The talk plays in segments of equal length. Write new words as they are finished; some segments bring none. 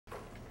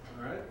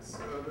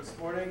So this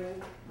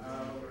morning,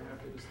 we're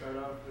happy to start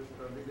off with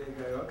Davide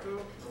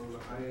Gaiotto from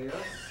IAS,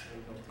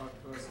 and he'll talk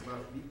to us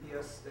about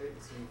VPS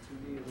states in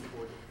 2D and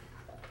 4D.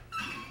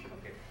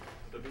 Okay,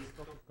 so this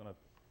talk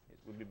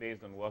will be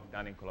based on work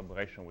done in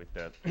collaboration with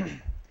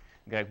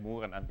Greg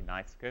Moore and Andy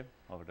Neitzke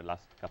over the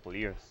last couple of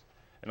years,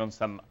 and on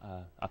some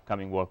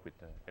upcoming work with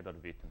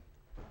Edward Witten.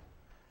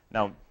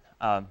 Now,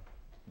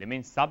 the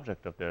main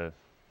subject of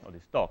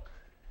this talk,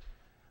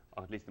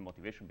 or at least the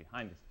motivation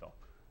behind this talk,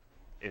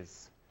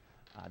 is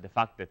the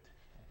fact that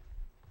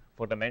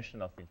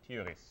four-dimensional field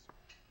theories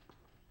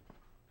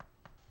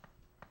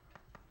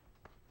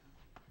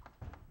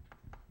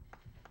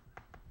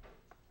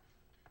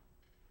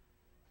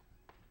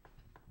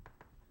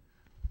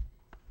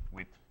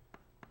with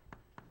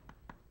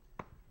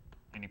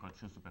n equal to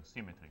 2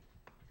 supersymmetry,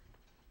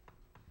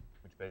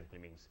 which basically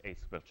means 8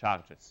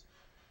 supercharges,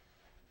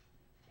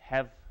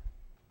 have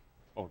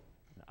or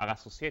are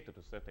associated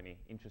to certain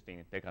interesting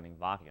integral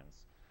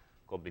invariants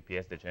called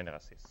BPS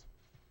degeneracies.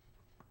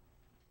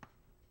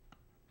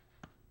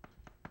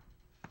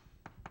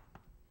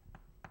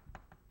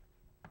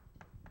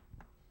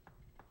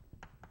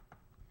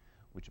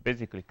 Which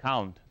basically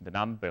count the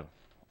number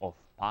of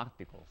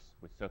particles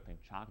with certain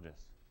charges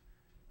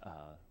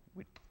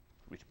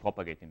which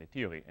propagate in the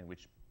theory and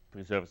which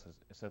preserves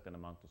a certain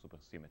amount of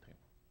supersymmetry.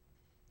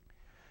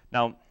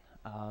 Now,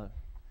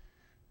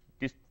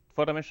 these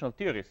four-dimensional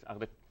theories are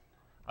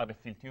the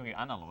field theory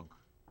analog,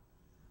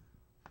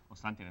 or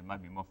something that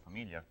might be more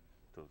familiar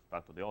to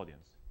part of the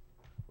audience,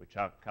 which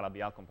are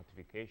Calabi-Yau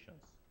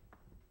compactifications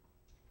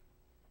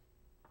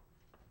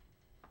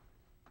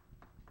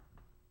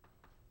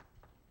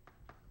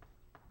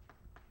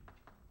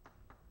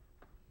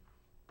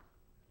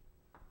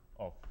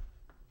of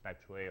type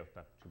 2A or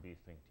type 2B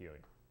string theory.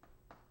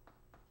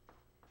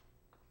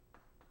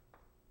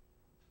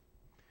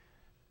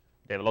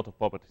 They have a lot of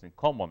properties in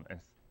common, and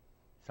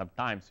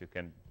sometimes you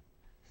can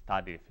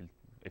study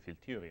a field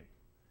theory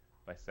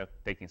by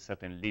taking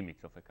certain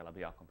limits of a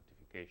Calabi-Yau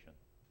compactification.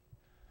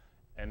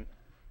 And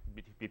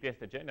BPS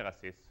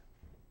degeneracies,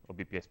 or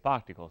BPS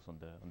particles on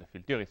the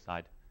field theory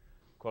side,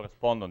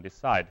 correspond on this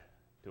side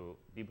to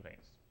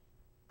D-branes.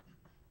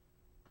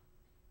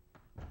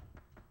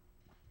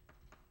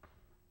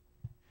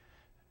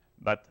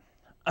 But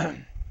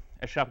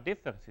a sharp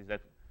difference is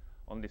that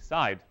on this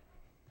side,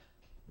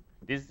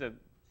 this is a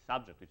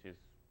subject which is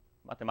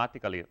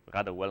mathematically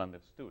rather well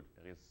understood.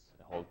 There is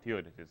a whole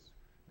theory that is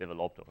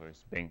developed or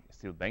is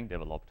still being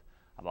developed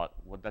about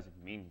what does it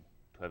mean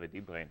to have a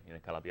D-brane in a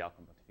Calabi-Yau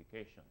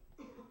compactification.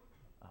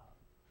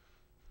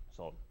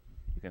 So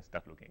you can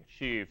start looking at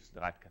sheaves,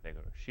 the right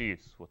category of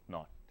sheaves,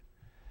 whatnot.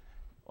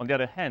 On the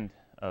other hand,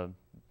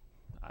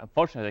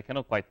 unfortunately, I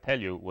cannot quite tell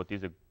you what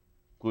is a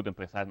good and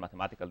precise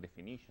mathematical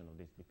definition of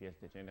this BPS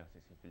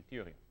degeneracies in field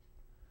theory.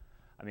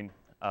 I mean,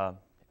 a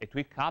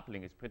tweak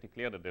coupling is pretty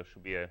clear that there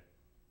should be a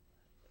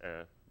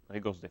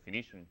rigorous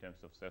definition in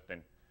terms of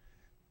certain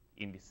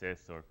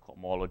indices or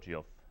homology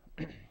of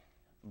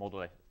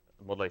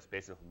moduli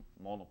spaces of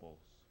monopoles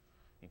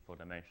in 4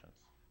 dimensions,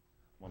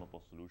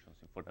 monopole solutions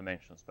in 4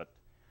 dimensions. But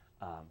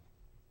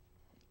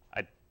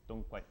I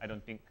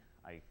don't think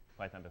I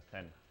quite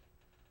understand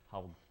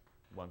how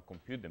one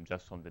compute them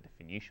just from the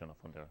definition or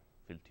from their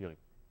field theory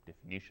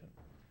definition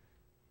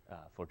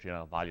for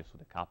general values of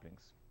the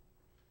couplings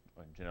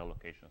or in general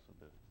locations of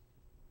the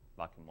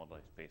vacuum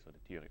moduli space of the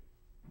theory.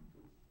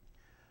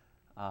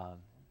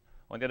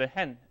 On the other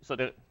hand, so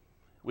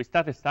we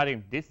started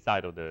studying this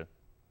side of the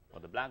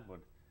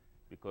blackboard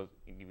because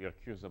we are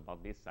curious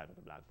about this side of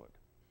the blackboard.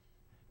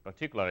 In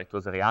particular, it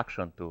was a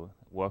reaction to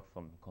work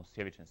from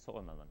Kontsiewicz and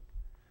Solomon,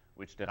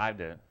 which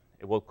derived a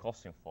wall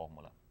crossing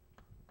formula.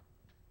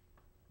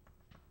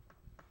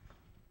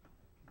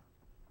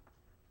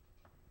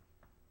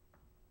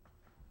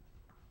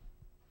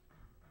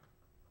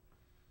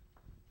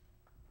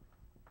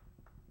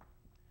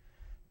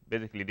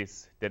 Basically,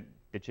 these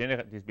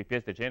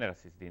BPS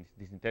degeneracies,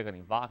 these integral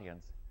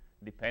invariants,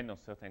 depend on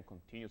certain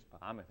continuous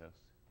parameters,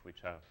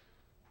 which are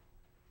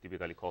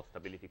typically called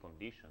stability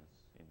conditions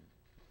in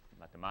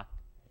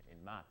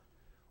math,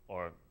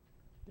 or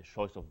the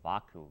choice of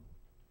vacuum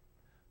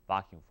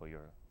for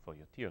your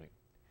theory.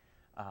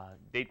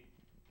 They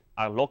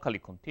are locally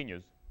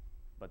continuous,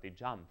 but they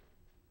jump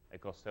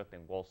across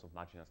certain walls of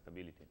marginal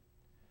stability.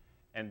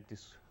 And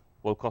this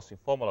wall crossing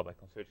formula by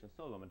Kontsiewicz and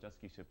Solomon just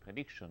gives you a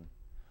prediction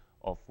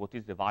of what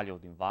is the value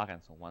of the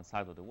invariance on one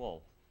side of the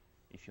wall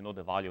if you know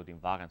the value of the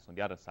invariance on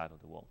the other side of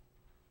the wall.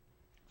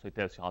 So it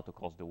tells you how to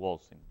cross the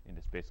walls in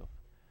the space of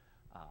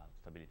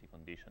stability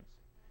conditions.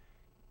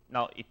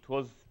 Now, it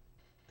was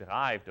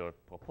derived or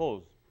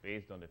proposed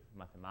based on the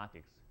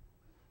mathematics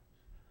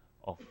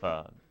of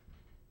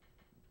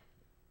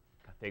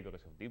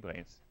categories of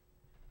D-branes.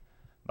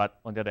 But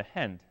on the other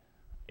hand,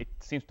 it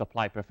seems to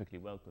apply perfectly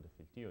well to the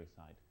field theory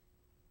side.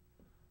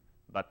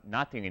 But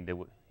nothing in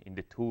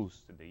the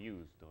tools that they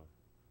used or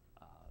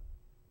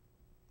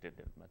the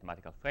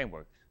mathematical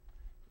frameworks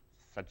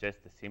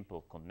suggests a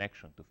simple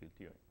connection to field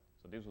theory.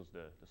 So this was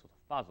the sort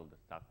of puzzle that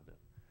started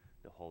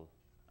the whole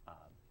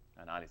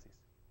analysis. analysis.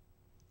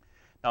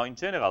 Now, in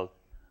general,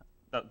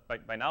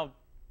 by now,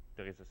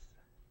 there is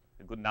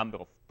a good number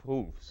of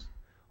proofs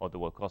of the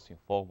wall-crossing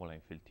formula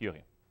in field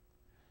theory.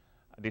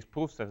 These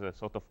proofs have a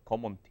sort of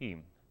common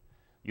theme.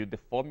 You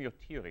deform your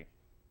theory,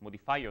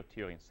 modify your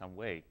theory in some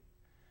way,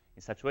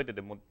 in such a way that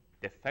the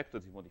effect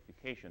of this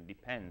modification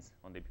depends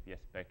on the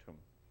BPS spectrum,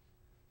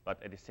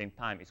 but at the same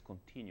time is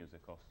continuous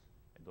across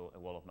a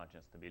wall of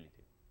marginal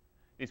stability.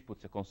 This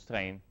puts a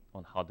constraint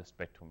on how the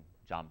spectrum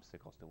jumps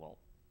across the wall.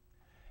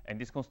 And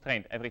this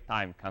constraint every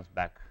time comes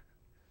back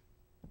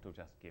to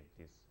just give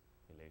this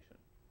relation.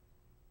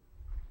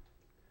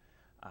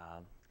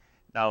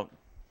 Now,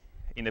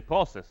 in the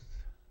process,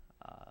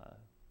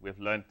 we've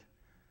learned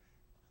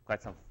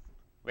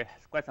we had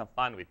quite some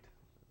fun with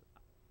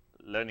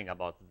learning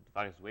about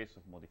various ways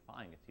of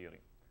modifying a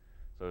theory.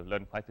 So we've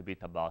learned quite a bit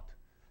about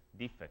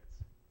defects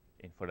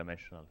in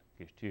four-dimensional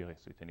gauge theories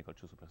with n equal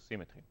 2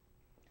 supersymmetry.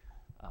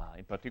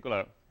 In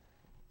particular,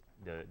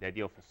 the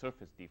idea of a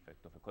surface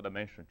defect, of a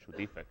codimension 2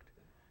 defect,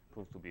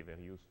 proves to be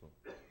very useful.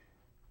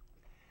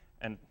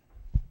 And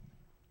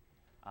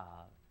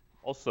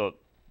also,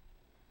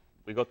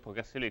 we got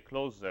progressively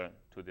closer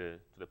to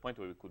the point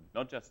where we could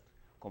not just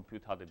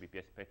compute how the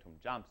BPS spectrum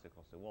jumps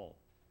across the wall,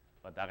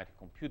 but directly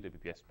compute the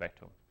BPS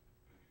spectrum.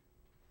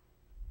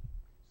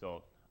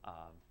 So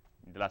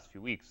in the last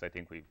few weeks, I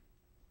think we've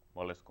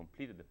more or less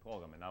completed the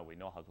program, and now we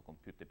know how to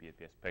compute the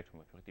BPS spectrum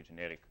with pretty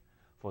generic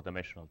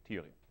four-dimensional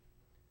theory,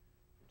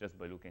 just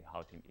by looking how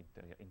it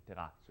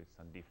interacts with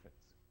some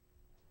defects.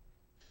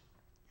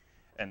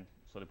 And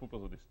so the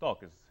purpose of this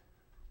talk is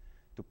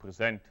to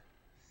present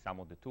some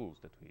of the tools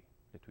that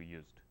we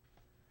used.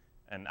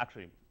 And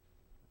actually,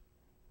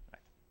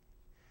 right.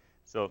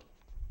 So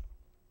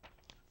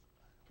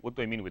what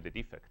do I mean with the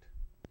defect?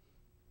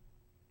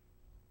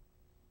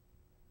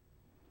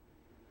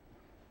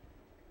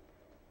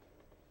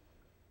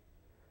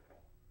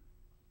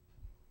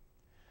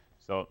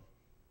 So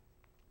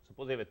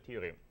suppose you have a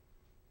theory in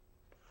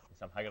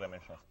some higher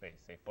dimensional space,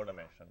 say 4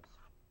 dimensions.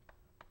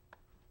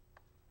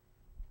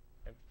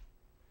 Okay?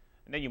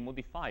 And then you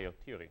modify your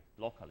theory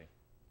locally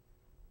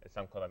at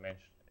some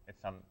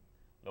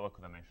lower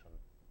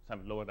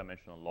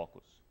dimensional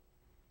locus,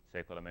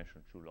 say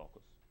codimension 2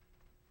 locus.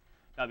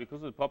 Now,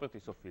 because of the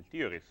properties of field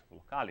theories of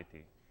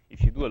locality,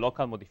 if you do a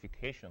local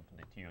modification to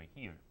the theory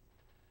here,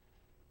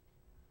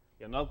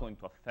 you're not going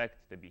to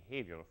affect the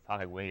behavior of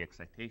far-away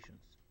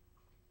excitations.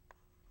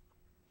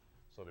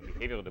 So the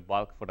behavior of the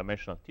bulk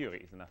four-dimensional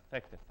theory is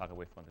unaffected far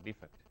away from the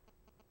defect.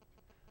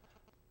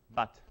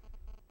 But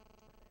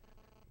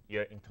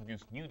you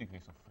introduce new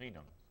degrees of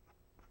freedom,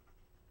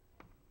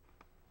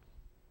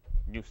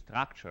 new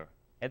structure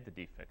at the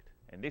defect,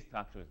 and this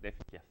structure is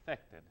definitely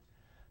affected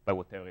by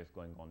whatever is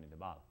going on in the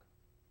bulk.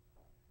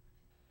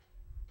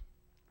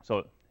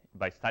 So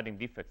by studying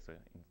defects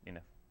in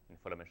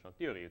four-dimensional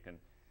theory, you can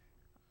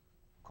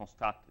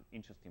construct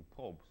interesting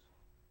probes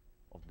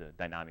of the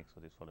dynamics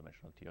of this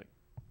four-dimensional theory.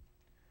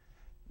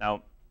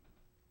 Now,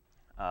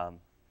 a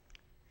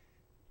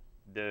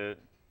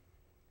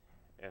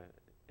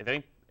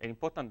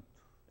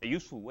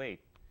useful way,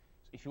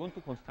 if you want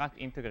to construct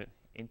integral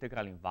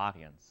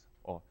invariants,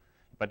 or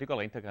in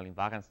particular integral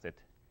invariants that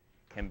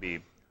can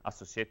be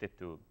associated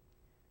to,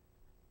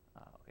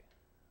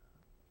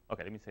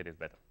 okay, let me say this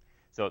better.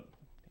 So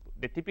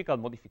the typical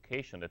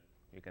modification that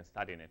you can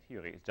study in a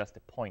theory is just a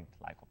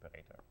point-like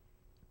operator.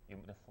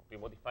 You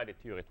modify the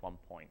theory at one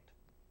point.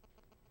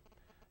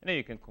 And then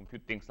you can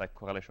compute things like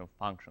correlation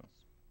functions.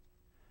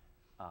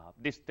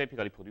 This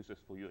typically produces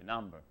for you a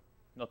number,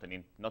 not an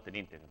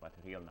integer, but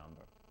a real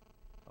number,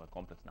 or a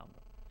complex number.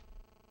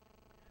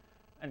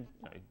 And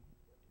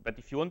but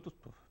if you want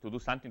to do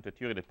something to a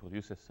theory that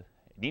produces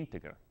an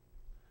integer,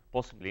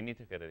 possibly an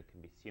integer that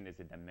can be seen as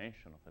a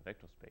dimension of a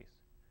vector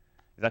space,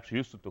 it's actually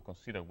useful to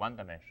consider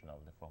one-dimensional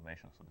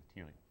deformations of the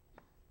theory.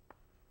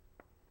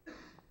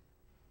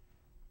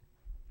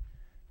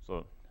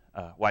 So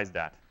why is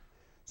that?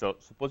 So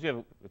suppose you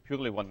have a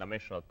purely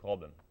one-dimensional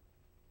problem.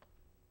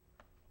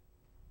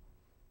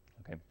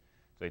 Okay,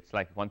 so it's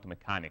like quantum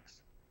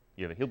mechanics.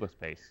 You have a Hilbert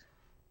space,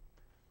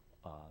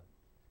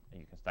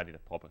 and you can study the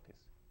properties.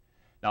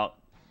 Now,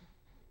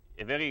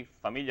 a very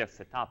familiar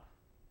setup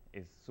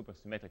is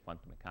supersymmetric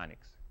quantum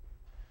mechanics.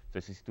 So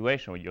it's a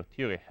situation where your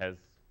theory has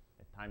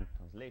a time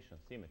translation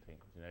symmetry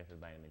generated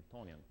by a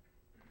Hamiltonian,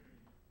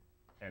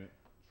 and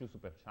two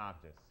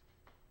supercharges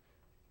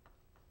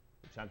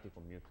which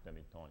anti-commute the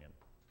Hamiltonian.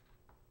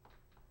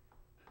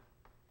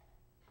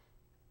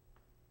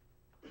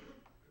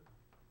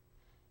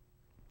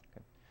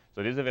 Okay.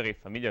 So this is a very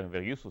familiar and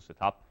very useful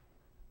setup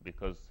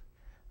because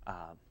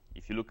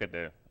if you look at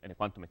the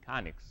quantum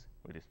mechanics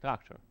with the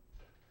structure,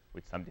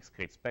 with some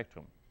discrete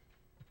spectrum,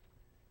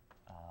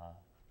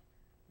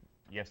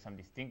 you have some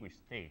distinguished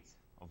states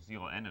of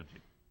zero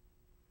energy,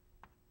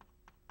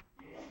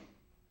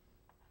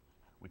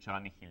 which are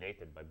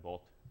annihilated by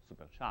both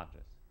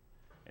supercharges.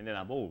 And then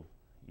above,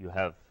 you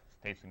have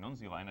states with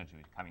non-zero energy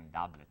with coming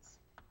doublets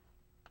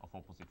of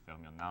opposite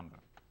fermion number,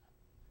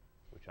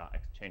 which are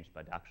exchanged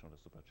by the action of the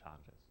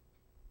supercharges.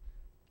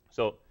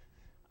 So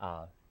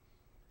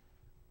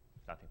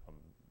starting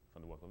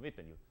from the work of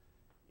Witten,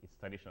 it's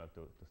traditional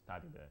to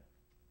study the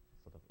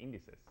sort of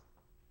indices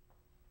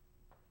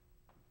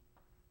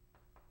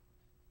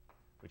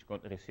which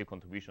receive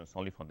contributions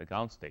only from the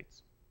ground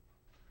states,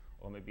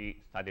 or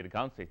maybe study the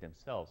ground states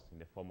themselves in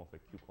the form of a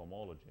Q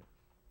cohomology.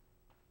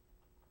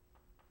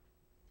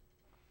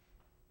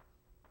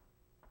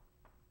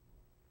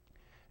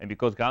 And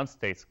because ground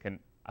states can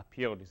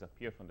appear or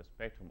disappear from the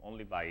spectrum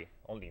only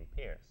in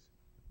pairs,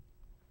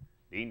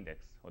 the index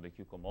or the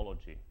Q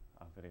cohomology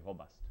are very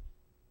robust.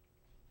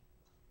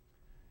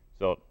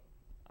 So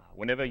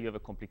whenever you have a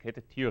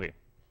complicated theory,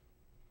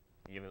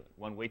 you have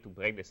one way to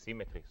break the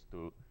symmetries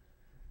to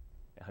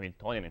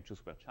Hamiltonian and two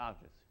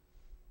supercharges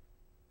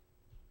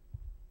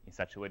in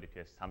such a way that you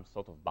have some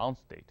sort of bound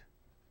state,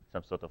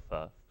 some sort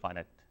of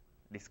finite,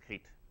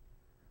 discrete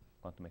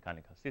quantum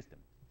mechanical system.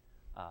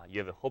 You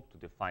have a hope to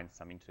define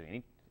some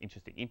interesting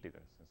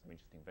integrals and some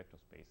interesting vector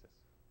spaces.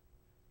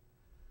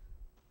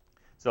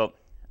 So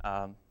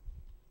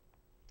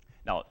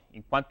now,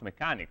 in quantum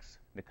mechanics,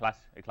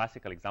 a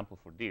classical example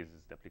for this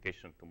is the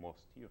application to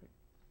Morse theory,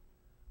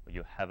 where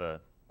you have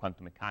a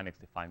quantum mechanics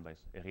defined by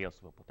a real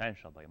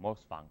superpotential, by a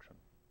Morse function.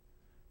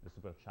 The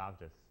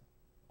supercharges,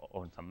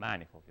 or in some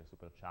manifold, your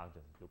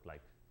supercharges look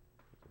like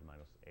e to the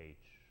minus h,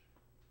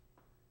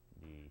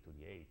 d to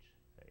the h,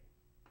 say.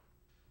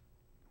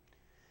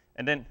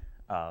 And then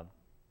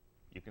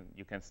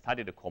you can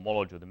study the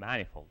cohomology of the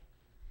manifold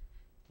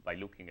by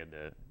looking at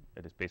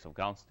the space of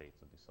ground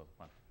states of this sort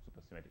of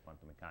supersymmetric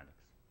quantum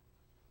mechanics.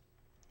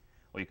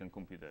 Or you can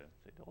compute the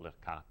Euler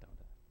character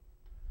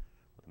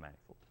of the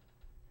manifold.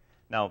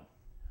 Now,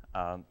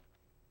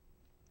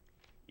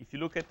 if you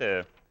look at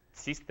the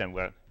system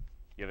where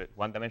you have a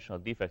one-dimensional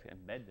defect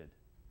embedded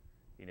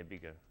in a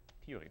bigger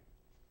theory,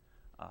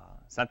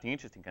 something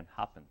interesting can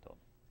happen, though,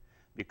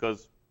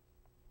 because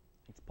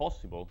it's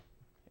possible,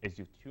 as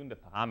you tune the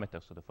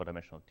parameters of the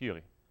four-dimensional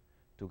theory,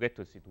 to get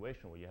to a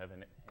situation where you have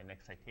an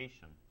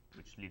excitation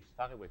which lives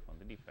far away from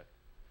the defect,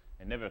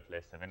 and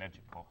nevertheless have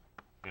energy core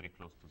very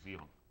close to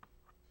 0.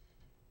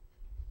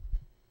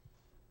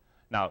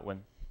 Now,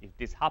 if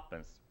this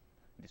happens,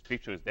 this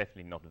picture is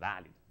definitely not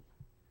valid,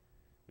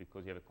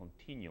 because you have a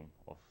continuum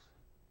of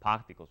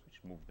particles which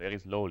move very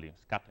slowly in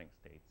scattering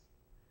states,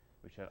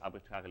 which have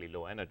arbitrarily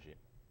low energy.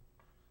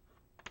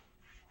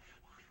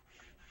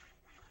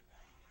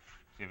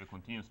 So you have a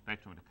continuum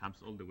spectrum that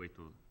comes all the way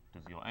to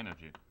 0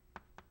 energy.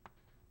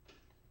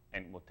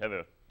 And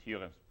whatever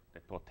theorems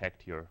that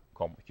protect your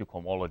Q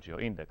cohomology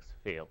or index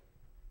fail.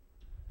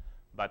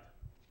 But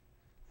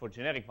for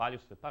generic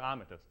values of the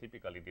parameters,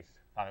 typically these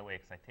faraway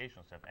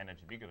excitations have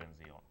energy bigger than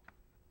 0.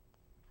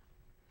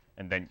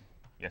 And then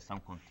you have some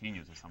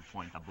continuous at some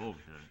point above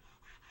the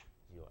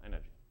 0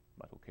 energy,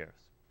 but who cares?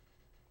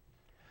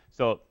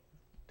 So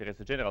there is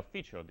a general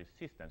feature of these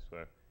systems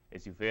where,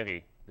 as you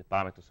vary the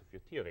parameters of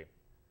your theory,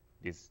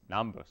 these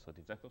numbers or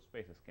these vector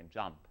spaces can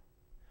jump.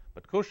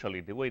 But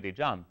crucially, the way they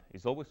jump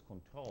is always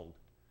controlled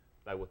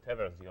by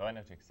whatever 0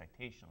 energy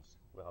excitations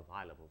were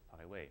available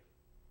far away.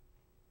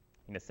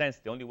 In a sense,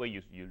 the only way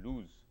you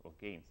lose or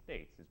gain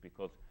states is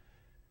because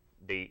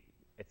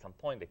at some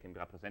point they can be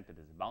represented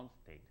as a bound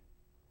state,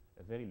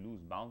 a very loose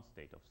bound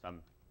state of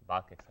some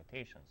bulk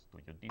excitations to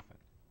your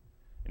defect.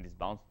 And this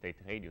bound state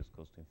radius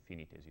goes to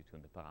infinity as you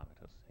tune the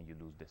parameters, and you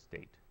lose the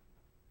state.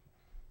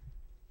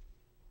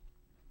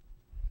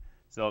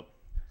 So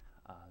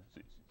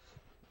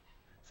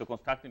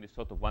constructing this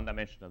sort of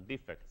one-dimensional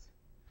defects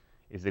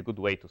is a good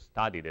way to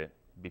study the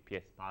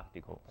BPS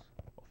particles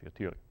of your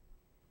theory.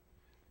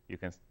 You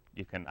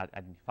can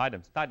identify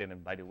them, study them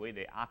by the way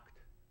they act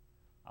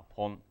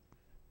upon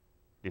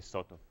this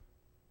sort of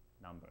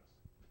numbers,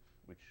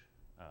 which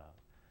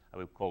I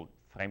will call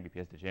frame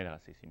BPS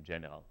degeneracies in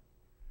general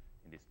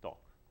in this talk.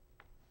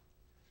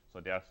 So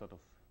they are sort of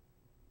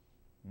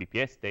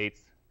BPS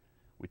states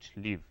which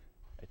live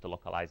at a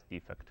localized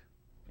defect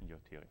in your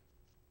theory.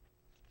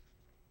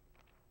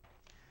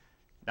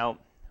 Now,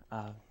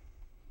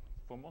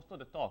 for most of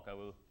the talk, I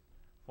will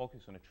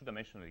focus on a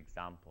two-dimensional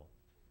example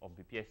of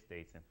BPS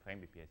states and frame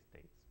BPS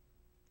states,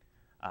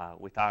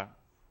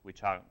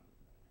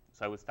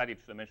 so I will study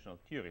two-dimensional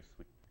theories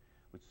with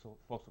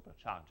 4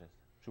 supercharges,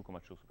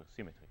 2,2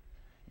 supersymmetry.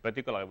 In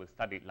particular, I will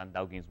study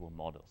Landau-Ginzburg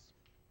models.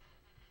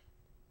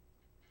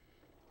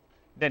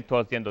 Then,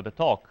 towards the end of the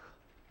talk,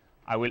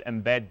 I will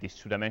embed these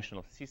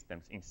two-dimensional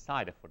systems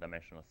inside a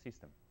 4-dimensional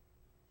system.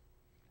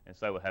 And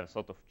so I will have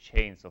sort of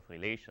chains of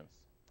relations.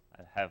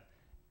 I have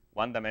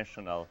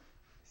one-dimensional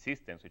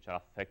systems which are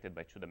affected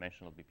by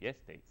two-dimensional BPS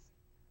states.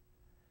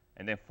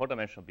 And then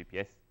 4-dimensional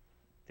BPS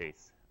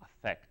states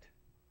affect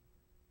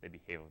the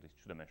behavior of these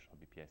two-dimensional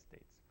BPS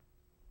states.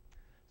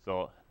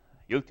 So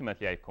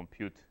ultimately, I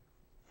compute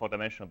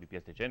 4-dimensional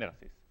BPS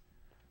degeneracies,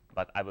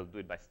 but I will do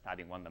it by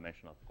studying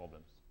one-dimensional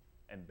problems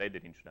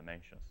embedded in 2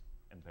 dimensions,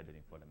 embedded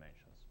in 4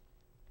 dimensions.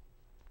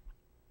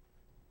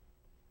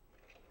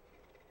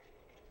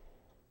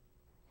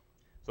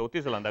 So what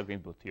is a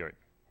Landau-Ginzburg theory?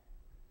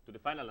 To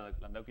define a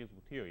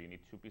Landau-Ginzburg theory, you need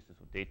 2 pieces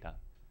of data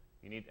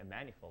you need a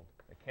manifold,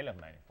 a Kähler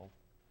manifold,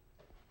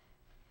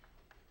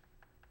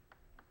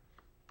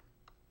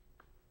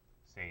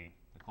 say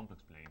the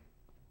complex plane,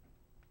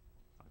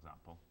 for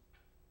example.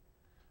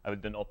 I will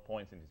denote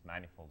points in this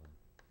manifold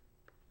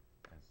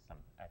as some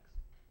x.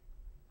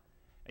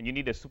 And you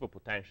need a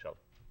superpotential.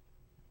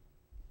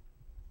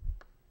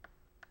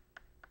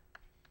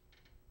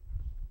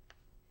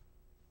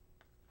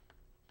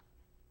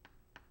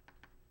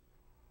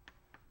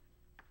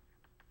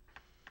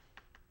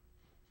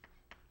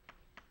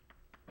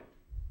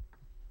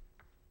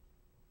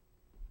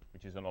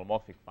 Which is an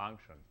holomorphic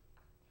function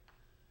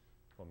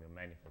from your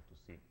manifold to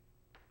C.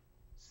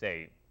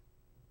 Say,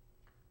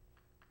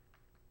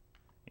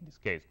 in this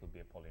case, could be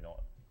a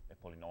polynomial.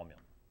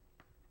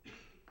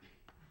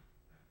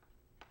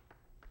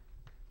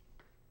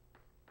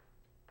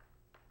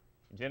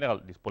 In general,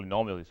 this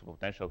polynomial, this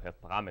superpotential, have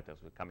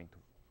parameters will come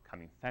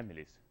in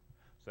families.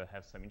 So I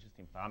have some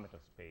interesting parameter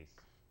space.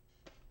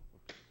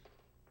 Oops.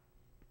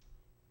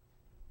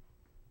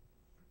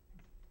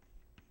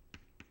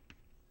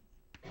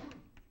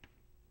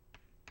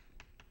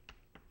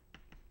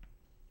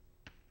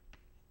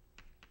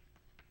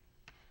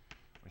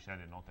 Which I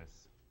denote as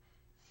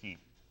C.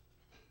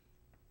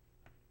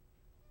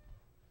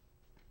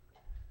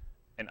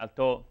 And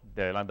although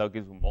the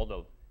Landau-Gisborne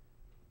model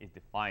is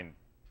defined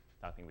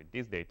starting with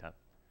this data,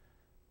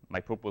 my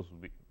purpose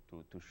would be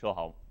to show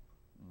how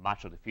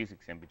much of the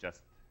physics can be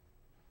just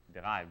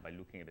derived by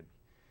looking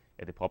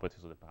at the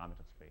properties of the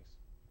parameter space.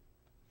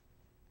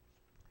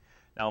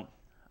 Now,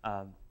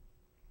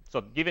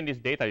 so given this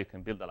data, you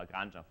can build a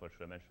Lagrangian for a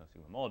two-dimensional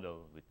sigma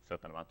model with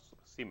certain amount of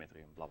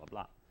supersymmetry and blah, blah,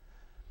 blah.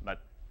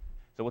 But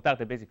so what are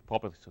the basic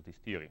properties of this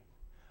theory?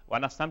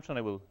 One assumption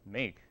I will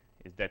make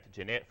is that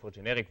for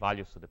generic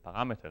values of the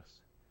parameters,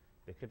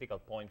 the critical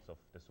points of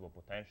the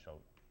superpotential,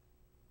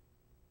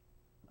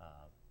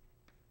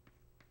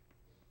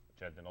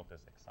 which are denoted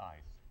as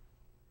xi's,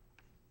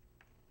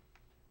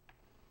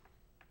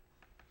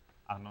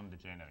 are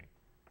non-degenerate.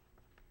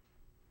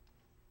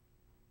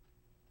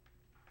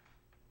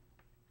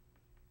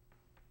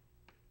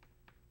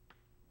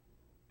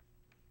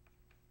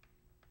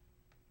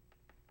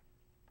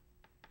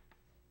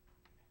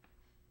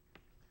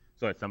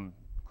 So at some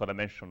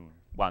codimension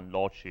 1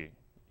 Loci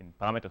in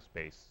parameter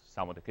space,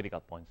 some of the critical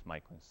points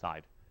might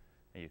coincide,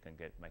 and you can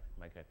get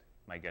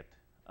might get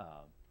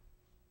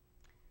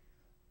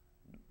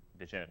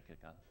degenerate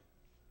critical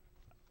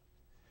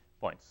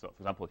points. So,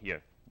 for example,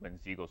 here, when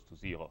z goes to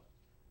 0,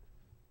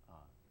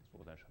 this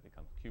potential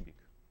becomes cubic.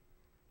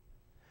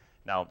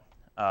 Now,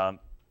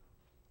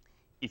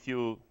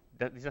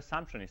 this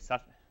assumption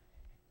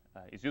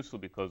is useful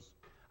because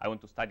I want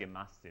to study a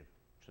massive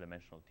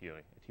two-dimensional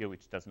theory, a theory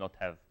which does not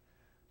have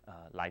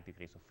light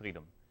degrees of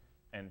freedom.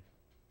 And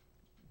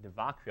the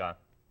vacua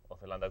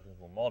of a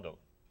Landau-Gisborne model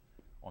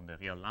on the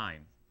real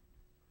line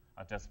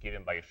are just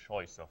given by a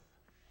choice of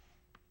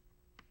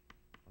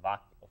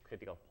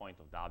critical point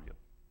of W.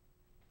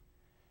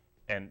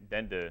 And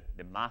then the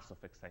mass of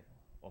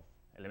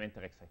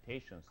elementary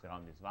excitations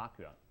around this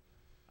vacua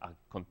are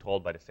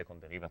controlled by the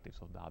second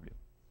derivatives of W.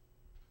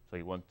 So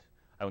I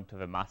want to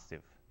have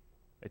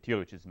a theory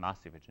which is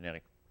massive, at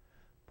generic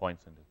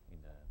points in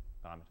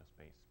the parameter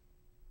space.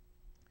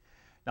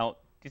 Now,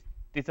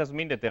 this doesn't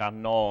mean that there are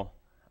no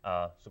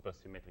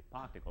supersymmetric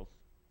particles.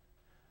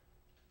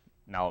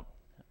 Now,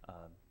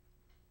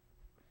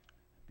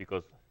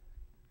 because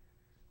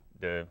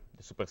the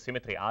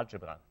supersymmetry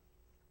algebra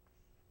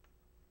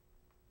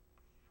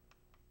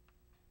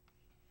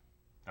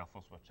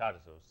for supercharges,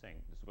 as I was saying,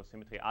 the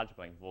supersymmetry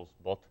algebra involves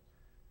both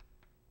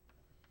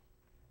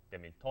the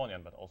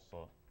Hamiltonian but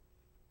also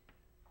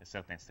a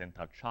certain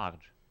central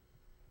charge.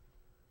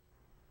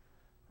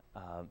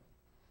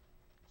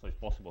 So it's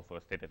possible for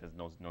a state that has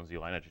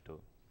non-zero energy to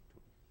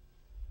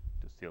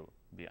still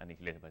be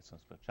annihilated by some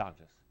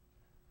supercharges.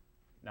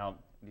 Now,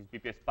 these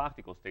BPS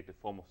particles take the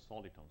form of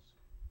solitons,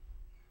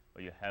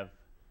 where you have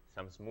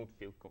some smooth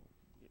field,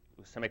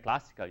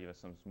 semi-classical, you have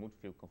some smooth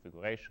field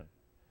configuration,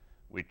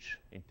 which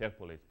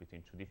interpolates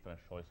between two different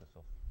choices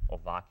of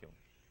vacuum.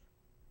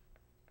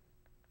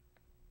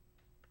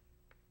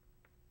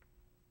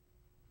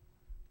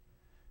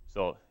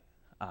 So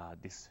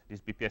these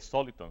BPS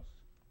solitons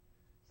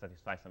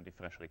satisfy some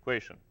differential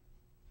equation,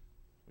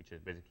 which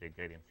is basically a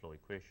gradient flow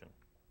equation.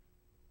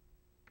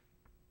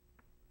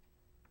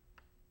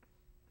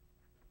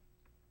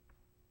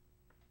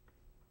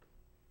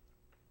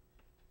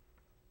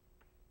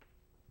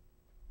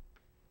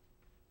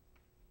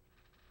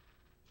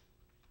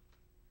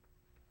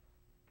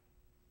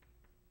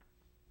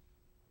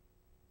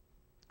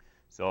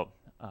 So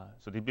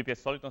the BPS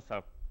solitons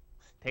are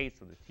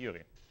states of the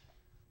theory,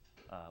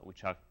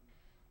 which are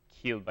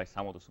killed by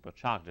some of the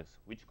supercharges.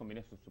 Which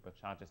combination of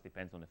supercharges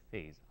depends on the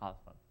phase,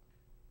 alpha.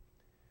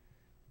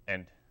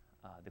 And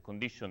the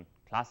condition,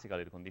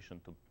 classically, the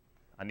condition to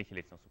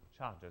annihilate some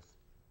supercharges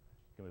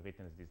can be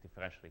written as this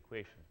differential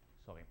equation.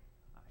 Sorry,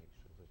 I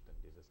should have written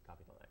this as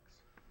capital X.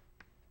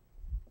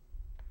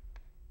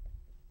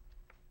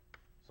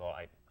 So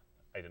I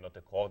denote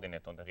the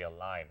coordinate on the real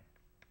line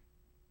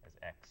as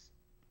x.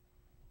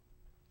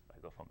 I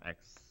go from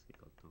x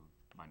equal to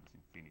minus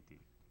infinity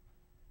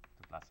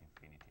to plus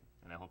infinity.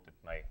 And I hope that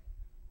my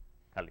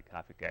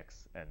calligraphic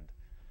x and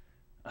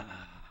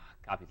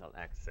capital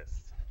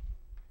X's,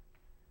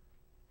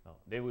 no,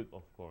 they will,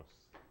 of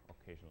course,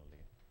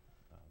 occasionally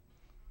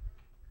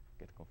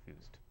get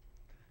confused.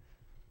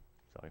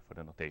 Sorry for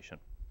the notation.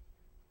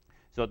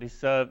 So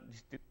these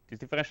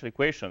differential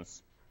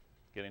equations,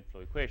 Gaussian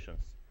flow equations,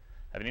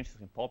 have an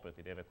interesting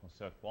property. They have a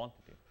conserved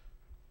quantity.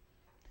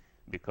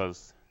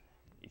 Because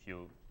if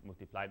you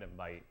multiply them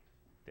by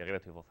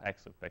derivative of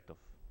x with respect of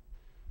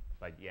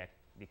by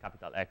the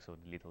capital X or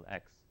the little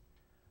x,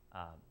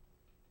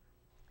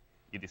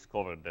 you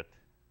discover that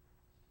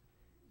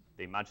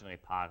the imaginary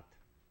part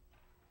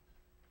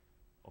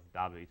of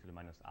w to the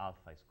minus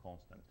alpha is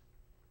constant.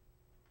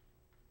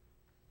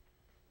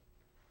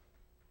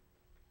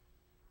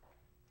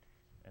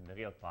 And the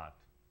real part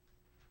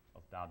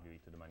of w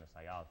to the minus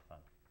I alpha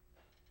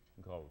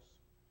grows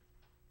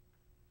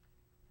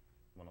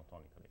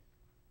monotonically.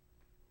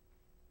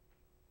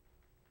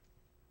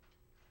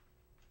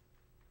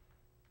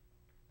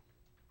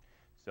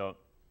 So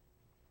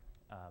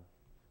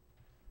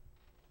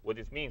what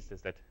this means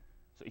is that,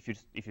 so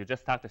if you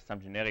just start at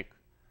some generic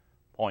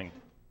point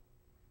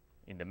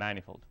in the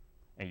manifold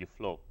and you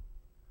flow,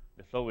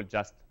 the flow will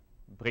just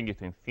bring you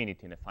to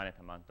infinity in a finite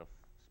amount of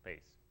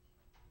space.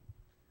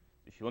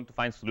 If you want to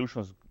find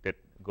solutions that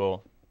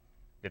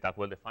are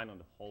well defined on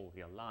the whole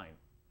real line,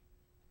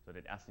 so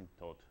that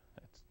asymptote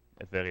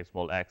at very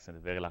small x and a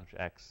very large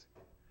x,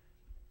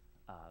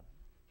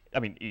 I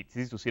mean, it's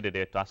easy to see that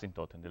they are to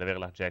asymptote and the very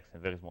large x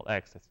and very small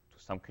x to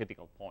some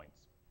critical points.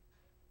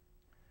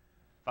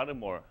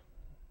 Furthermore,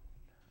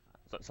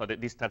 so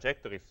these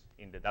trajectories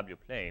in the w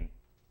plane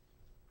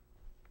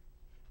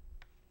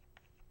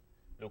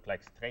look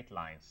like straight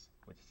lines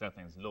with a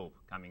certain slope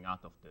coming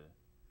out of the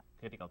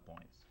critical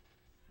points.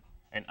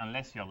 And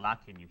unless you're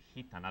lucky and you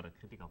hit another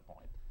critical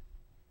point,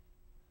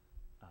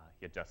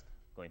 you're just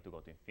going to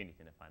go to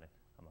infinity in a finite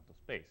amount of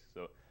space.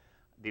 So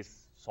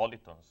these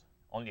solitons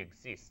only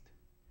exist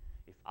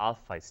if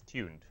alpha is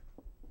tuned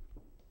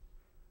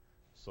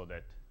so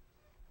that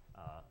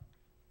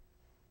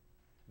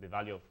the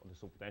value of the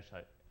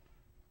superpotential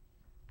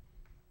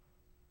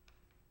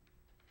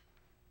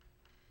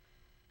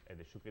at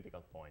the two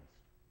critical points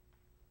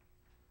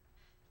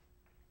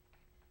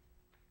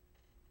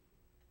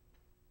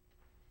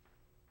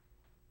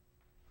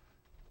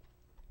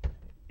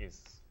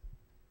is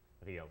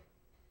real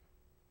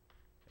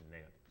and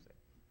negative, say.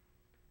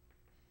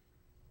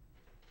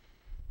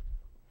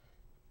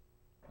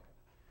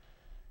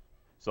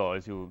 So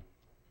as you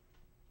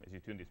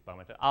tune this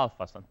parameter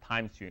alpha,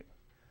 sometimes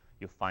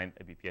you find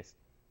a BPS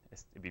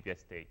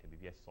state, a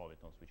BPS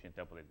solitons, which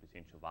interpolate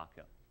between two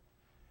vacua.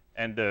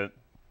 And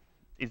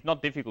it's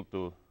not difficult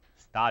to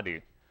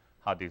study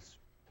how the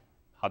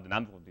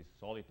number of these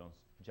solitons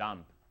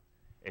jump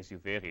as you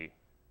vary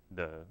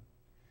the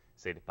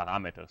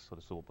parameters for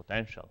the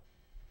superpotential.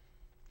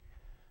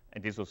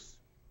 And this was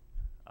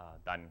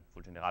done in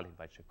full generality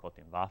by Cecotti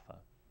and Waffa,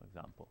 for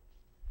example.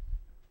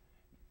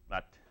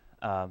 But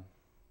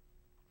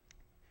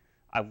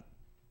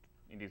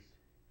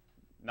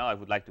now I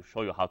would like to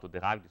show you how to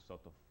derive this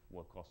sort of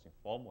work-crossing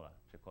formula,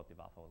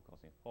 Cecotti-Waffa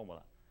work-crossing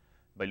formula,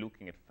 by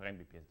looking at frame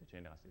BPS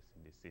degeneracies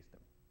in this system.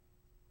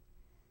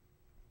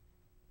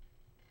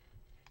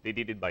 They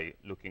did it by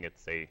looking at,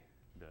 say,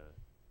 the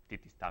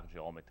TT star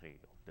geometry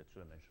of the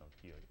two-dimensional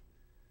theory,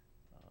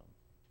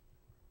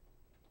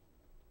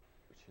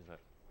 which is a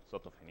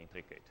sort of an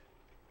intricate.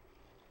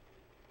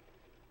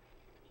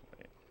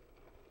 Okay.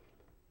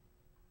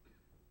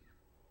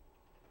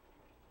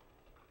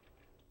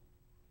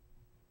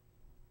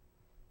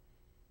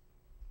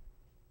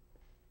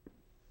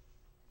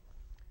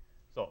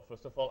 So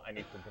first of all, I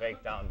need to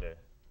break down the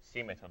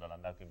symmetry of the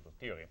Landau-Klingberg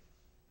theory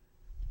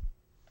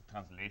to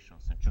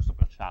translations and two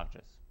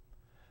supercharges,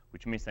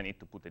 which means I need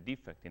to put a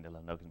defect in the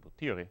Landau-Klingberg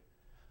theory,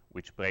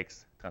 which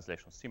breaks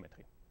translation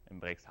symmetry and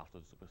breaks half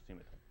of the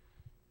supersymmetry.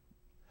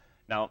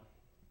 Now,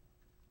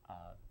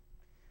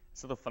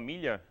 sort of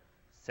familiar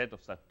set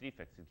of such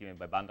defects is given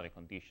by boundary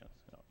conditions.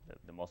 You know,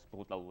 the most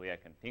brutal way I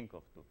can think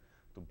of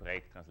to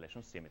break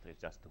translation symmetry is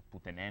just to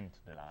put an end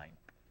to the line,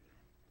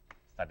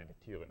 study the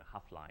theory in a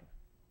half line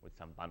with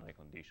some boundary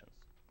conditions.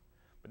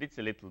 But it's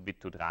a little bit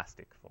too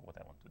drastic for what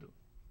I want to do.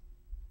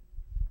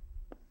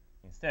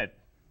 Instead,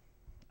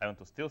 I want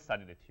to still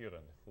study the theory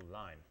on the full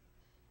line.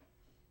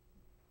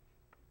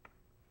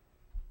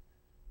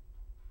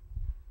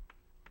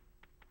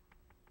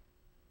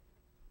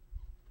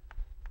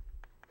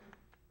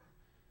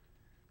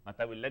 But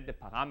I will let the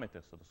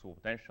parameters of the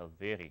superpotential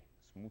vary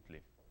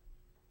smoothly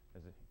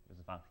as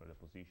a function of the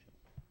position.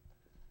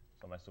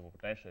 So my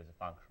superpotential is a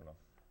function of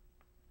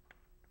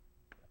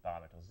the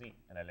parameter z,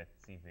 and I let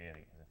z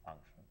vary as a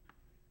function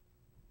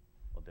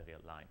of the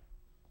real line.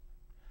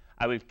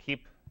 I will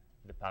keep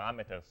the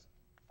parameters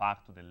far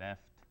to the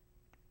left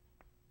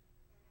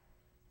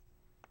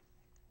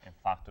and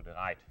far to the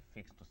right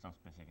fixed to some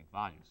specific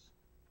values.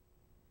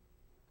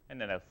 And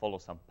then I'll follow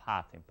some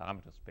path in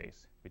parameter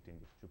space between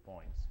these 2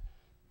 points.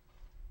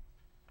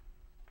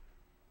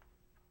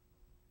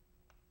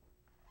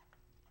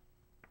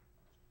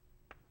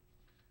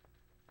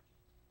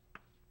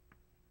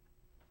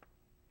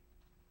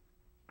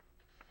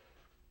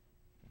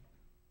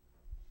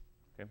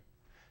 Okay.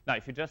 Now,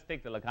 if you just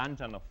take the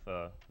Lagrangian of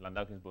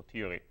Landau-Ginzburg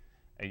theory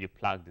and you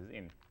plug this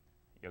in,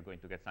 you're going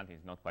to get something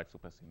that's not quite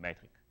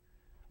supersymmetric.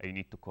 And you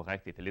need to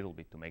correct it a little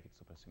bit to make it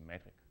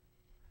supersymmetric.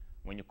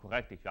 When you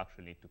correct it, you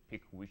actually need to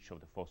pick which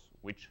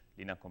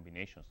linear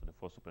combinations of the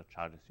 4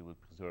 supercharges you will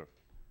preserve.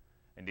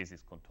 And this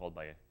is controlled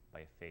by a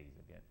phase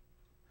again.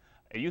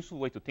 A useful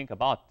way to think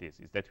about this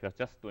is that we are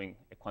just doing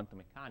a quantum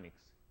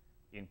mechanics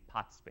in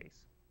path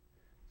space.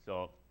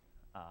 So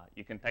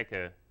you can take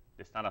the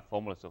standard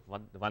formulas of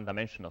the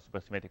one-dimensional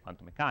supersymmetric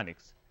quantum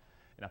mechanics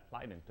and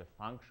apply them to a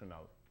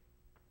functional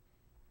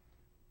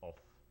of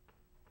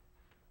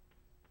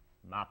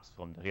maps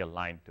from the real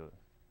line to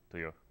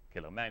your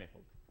Kähler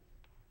manifold.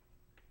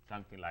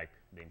 Something like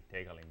the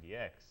integral in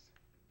dx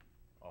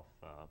of,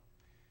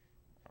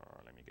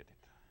 let me get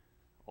it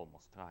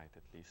almost right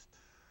at least.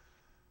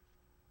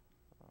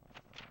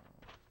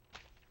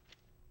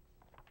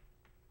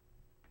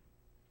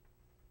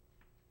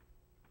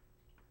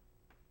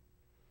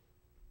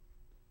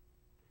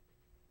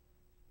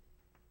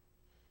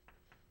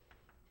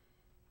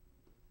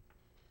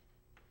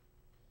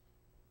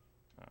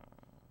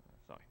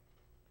 Sorry.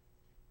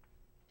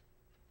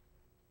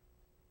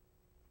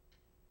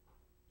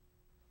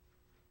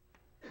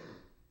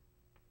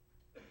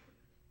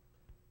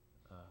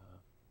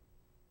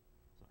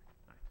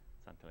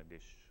 Something like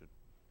this should,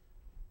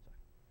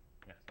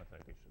 yeah, something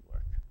like this should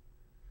work.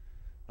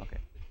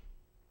 Okay.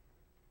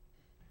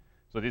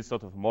 So this is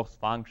sort of Morse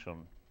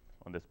function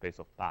on the space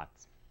of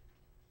paths.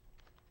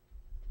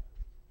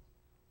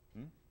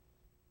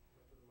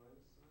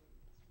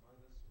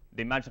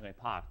 The imaginary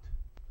part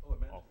of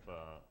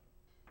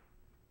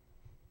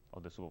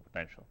the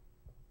superpotential.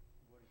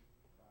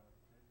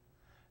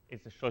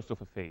 It's a choice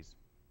of a phase.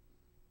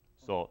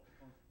 So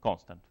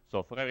constant.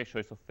 So for every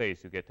choice of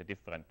phase, you get a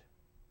different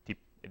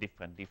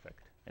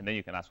defect. And then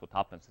you can ask what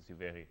happens as you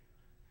vary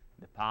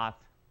the path,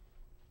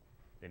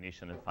 the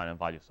initial and final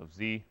values of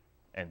z,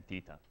 and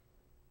theta.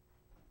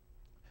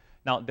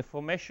 Now,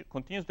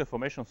 continuous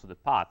deformations of the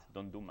path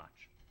don't do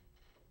much.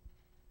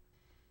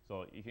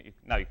 So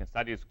now you can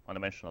study this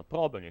one-dimensional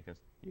problem. You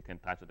can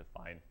try to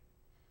define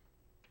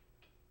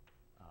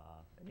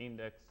an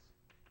index,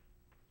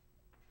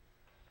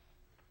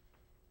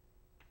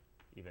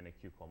 even a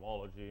Q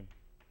cohomology,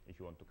 if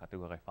you want to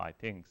categorize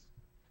things.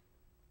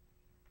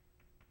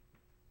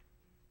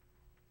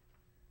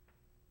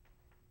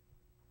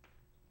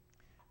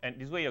 And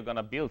this way, you're going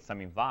to build some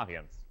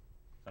invariants,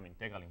 some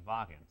integral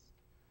invariants,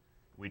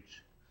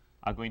 which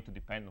are going to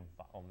depend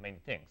on many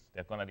things.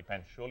 They're going to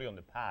depend surely on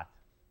the path,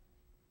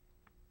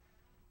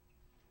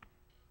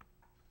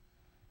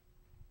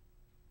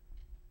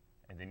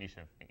 and the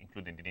initial,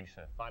 including the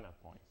initial and final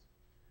points.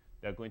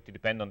 They're going to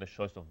depend on the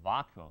choice of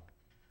vector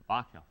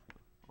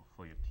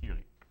for your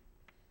theory,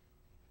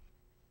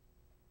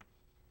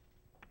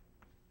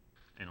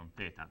 and on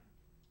theta.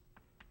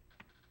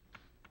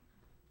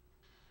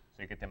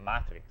 So you get a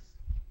matrix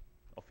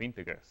of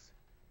integers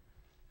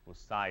whose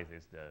size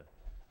is the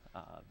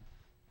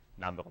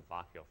number of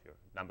vector of your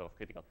number of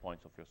critical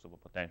points of your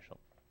superpotential.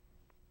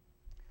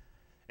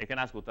 You can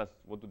ask,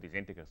 what do these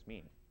integers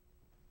mean?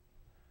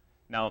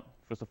 Now,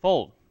 first of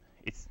all,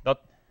 it's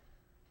not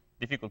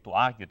difficult to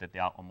argue that they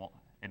are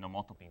an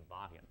homotopy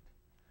invariant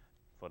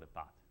for the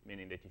path,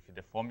 meaning that if you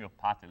deform your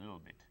path a little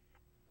bit,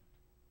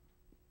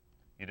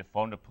 you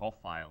deform the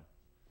profile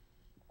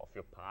of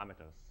your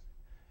parameters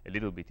a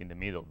little bit in the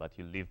middle, but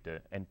you leave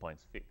the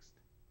endpoints fixed.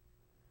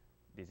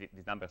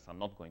 These numbers are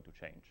not going to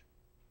change.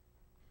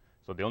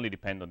 So they only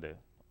depend on the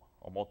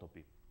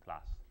homotopy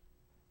class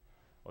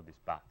of this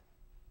path.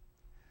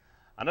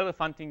 Another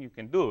fun thing you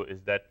can do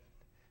is that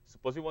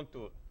suppose you want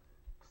to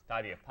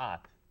study a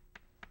path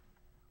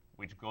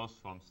which goes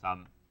from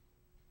some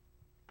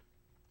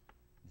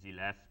z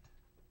left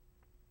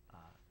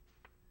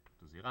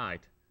to the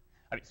right.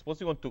 I mean, suppose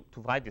you want to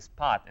write this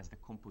path as the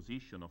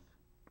composition of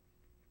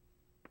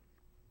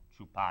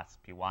two paths,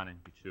 P1 and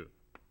P2.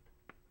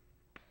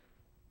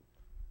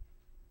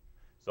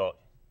 So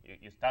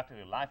you start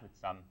your life with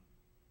some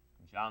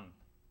jump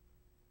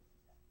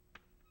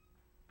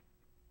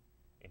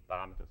in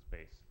parameter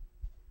space.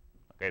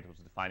 Okay, it was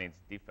defining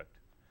its defect.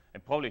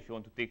 And probably if you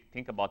want to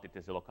think about it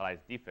as a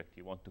localized defect,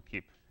 you want to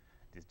keep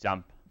this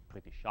jump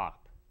pretty sharp.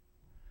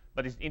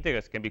 But these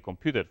integrals can be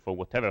computed for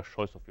whatever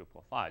choice of your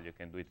profile. You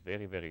can do it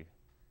very, very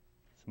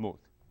smooth.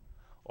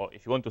 Or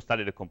if you want to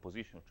study the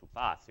composition of two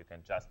paths, you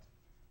can just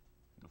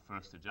do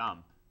first a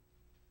jump,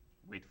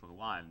 wait for a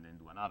while, and then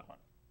do another one.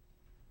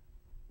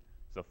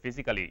 So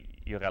physically,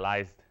 you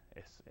realized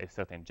a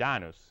certain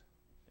Janus,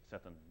 a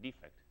certain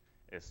defect,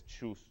 as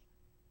two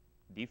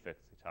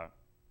defects which are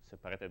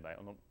separated by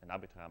an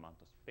arbitrary amount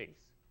of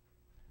space.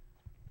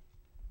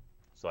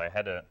 So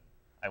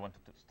I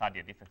wanted to study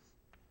a defect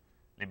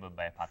labeled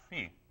by a path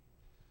P,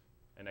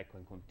 and I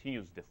can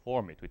continuously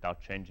deform it without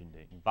changing the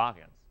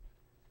invariance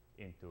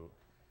into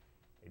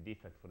a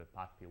defect for the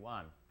path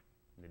P1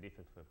 and a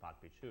defect for the path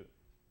P2. And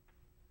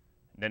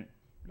then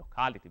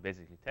locality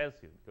basically tells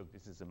you, because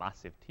this is a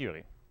massive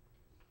theory,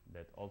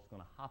 that all's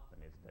going to happen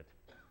is that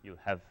you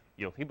have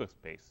your Hilbert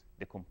space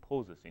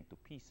decomposes into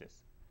pieces,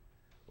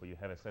 or you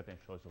have a certain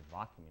choice of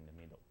vacuum in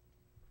the middle.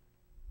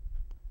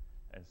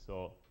 And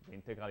so the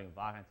integral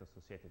invariants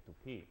associated to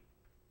P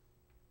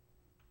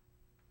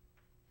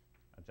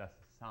are just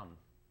the sum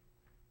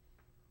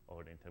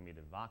over the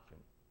intermediate vacuum,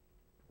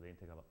 the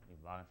integral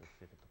invariants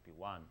associated to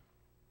P1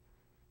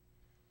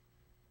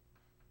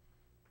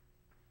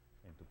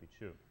 and to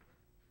P2.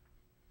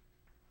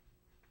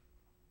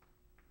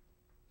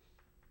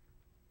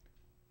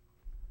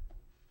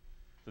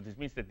 So this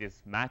means that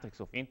this matrix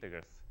of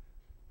integers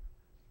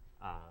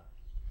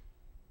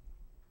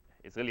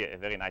is really a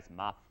very nice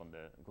map from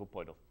the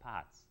groupoid of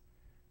paths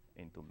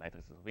into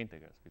matrices of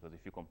integers, because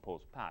if you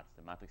compose paths,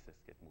 the matrices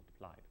get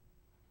multiplied.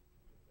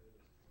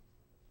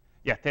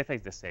 Yeah, theta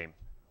is the same,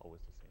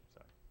 always the same,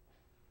 sorry.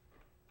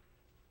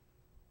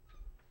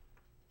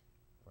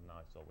 For now,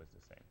 it's always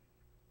the same.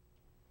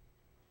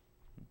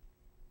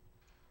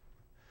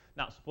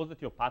 Now, suppose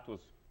that your path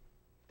was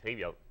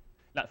trivial.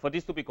 Now, for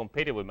this to be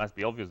compatible, it must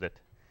be obvious that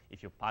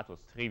if your path was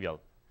trivial,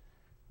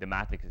 the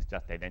matrix is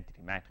just the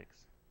identity matrix.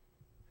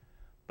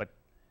 But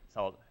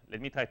so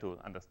let me try to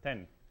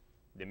understand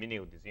the meaning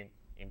of this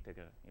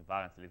integer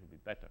invariance a little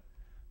bit better.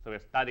 So we're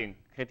studying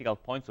critical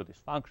points of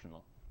this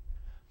functional.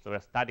 So we're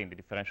studying the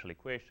differential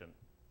equation.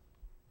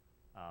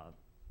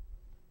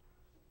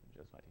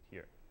 Just write it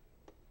here.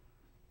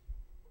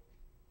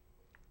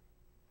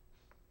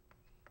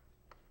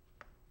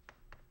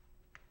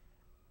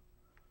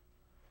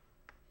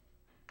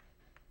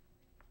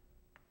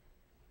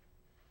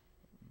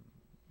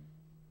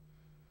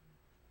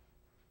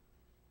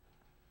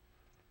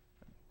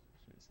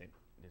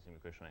 The same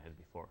equation I had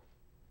before.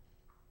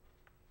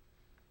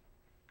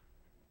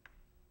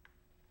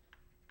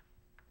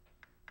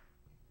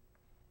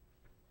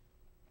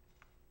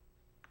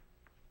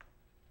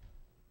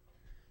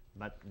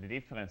 But the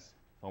difference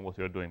from what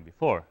we were doing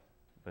before,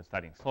 when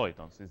studying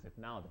solitons, is that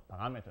now the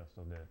parameters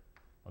of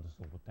the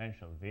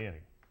superpotential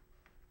vary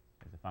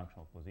as a function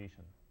of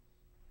position.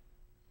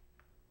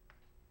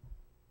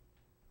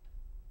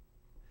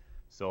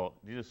 So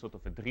this is sort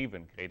of a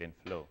driven gradient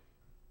flow.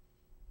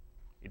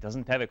 It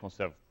doesn't have a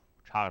conserved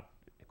charge,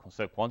 a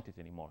conserved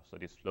quantity anymore. So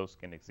these flows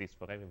can exist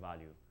for every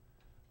value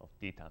of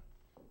theta.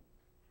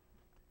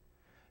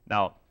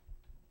 Now,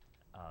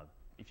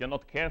 if you're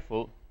not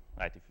careful,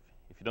 right,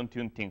 if you don't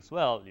tune things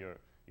well,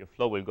 your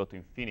flow will go to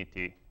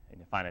infinity in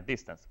a finite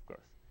distance, of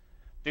course.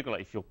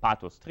 Particularly if your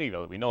path was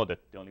trivial, we know that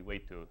the only way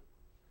to,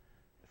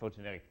 for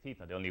generic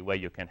theta, the only way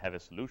you can have a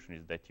solution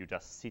is that you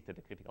just sit at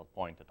the critical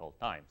point at all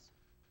times.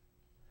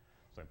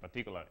 So in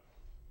particular,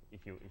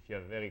 if you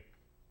have very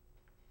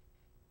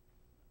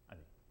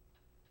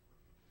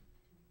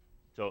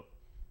so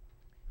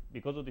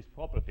because of this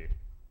property,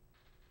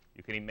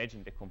 you can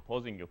imagine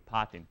decomposing your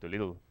path into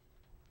little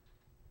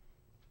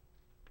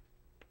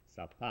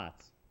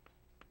subpaths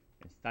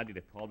and study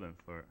the problem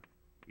for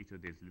each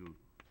of these little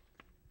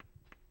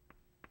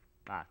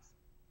paths.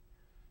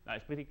 Now,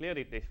 it's pretty clear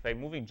that if I'm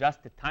moving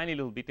just a tiny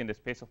little bit in the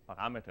space of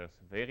parameters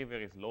very,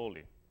 very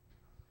slowly,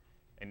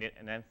 and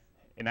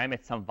I'm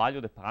at some value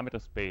of the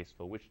parameter space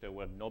for which there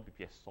were no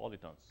BPS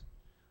solitons,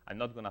 I'm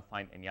not going to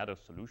find any other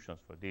solutions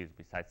for this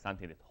besides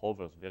something that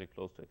hovers very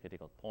close to a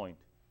critical point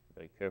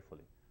very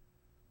carefully.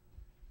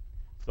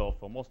 So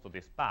for most of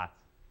these paths,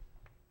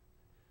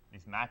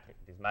 this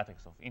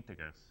matrix of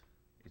integers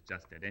is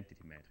just the identity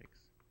matrix,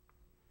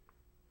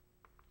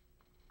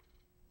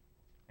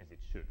 as it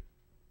should,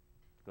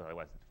 because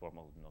otherwise the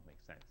formula would not make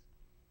sense.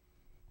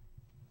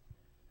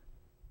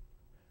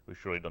 We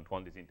surely don't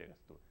want these integers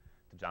to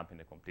jump in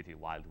a completely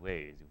wild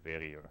way as you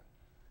vary your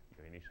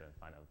initial and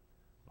final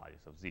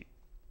values of z.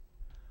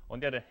 On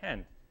the other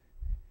hand,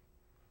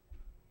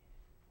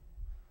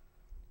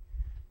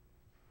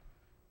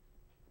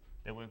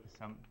 there will be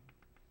some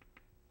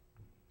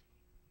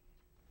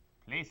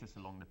places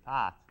along the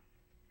path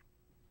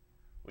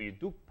where you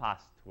do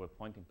pass to a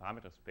point in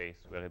parameter space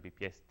where a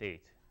BPS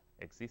state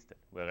existed,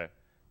 where a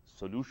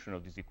solution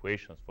of these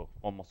equations for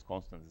almost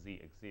constant z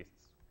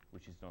exists,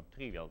 which is not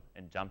trivial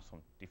and jumps from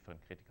different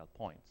critical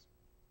points.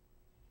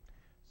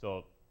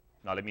 So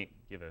now let me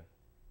give a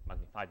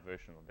magnified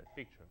version of that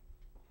picture.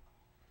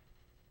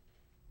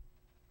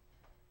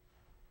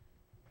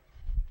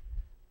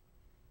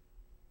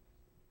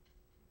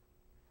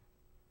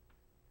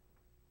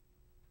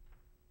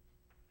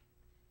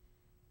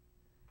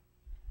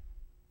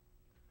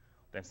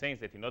 What I'm saying is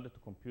that in order to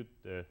compute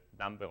the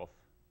number of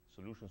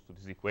solutions to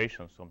these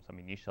equations from some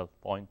initial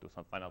point to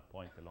some final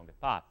point along the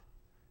path,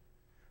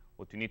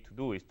 what you need to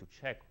do is to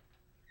check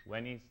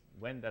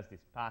when does this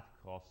path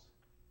cross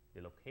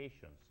the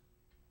locations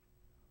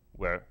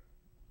where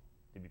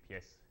the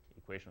BPS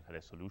equations had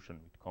a solution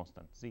with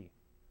constant z.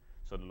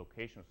 So the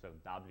locations where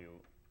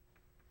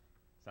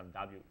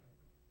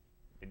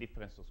the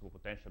difference of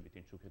superpotential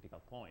between two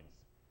critical points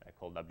I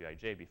called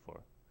wij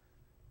before,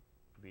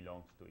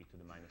 belongs to e to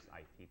the minus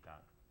I theta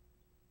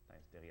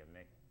times the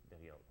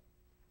real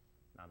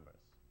numbers.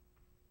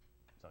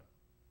 Sorry.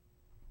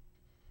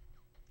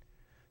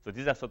 So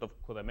these are sort of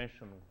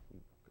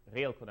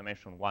real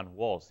codimension 1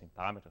 walls in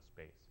parameter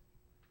space.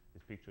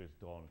 This picture is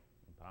drawn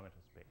in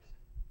parameter space.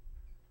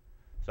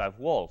 So I have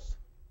walls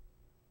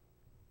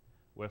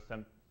where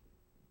some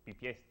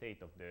BPS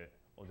state of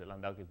the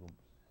Landau-Gisborne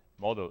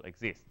model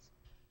exists.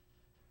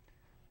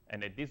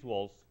 And at these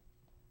walls,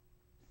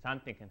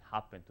 something can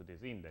happen to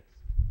this index.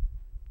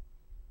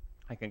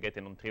 I can get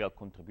a non-trivial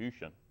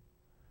contribution.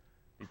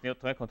 This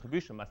non-trivial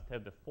contribution must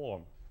have the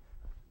form.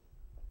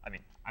 I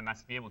mean, I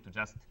must be able to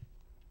just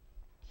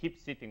keep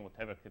sitting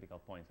whatever critical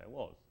points I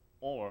was,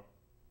 or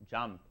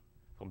jump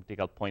from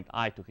critical point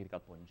I to critical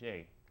point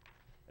j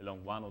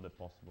along one of the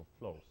possible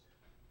flows.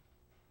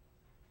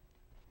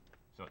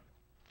 So,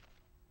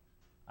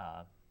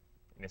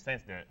 in a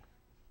sense,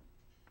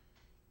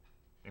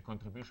 the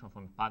contribution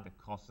from a path that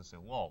crosses a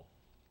wall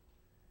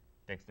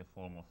takes the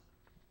form of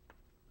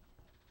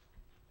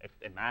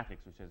a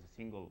matrix which has a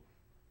single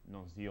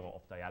non-zero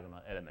off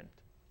diagonal element,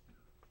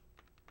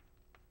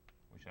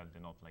 which I'll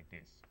denote like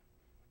this.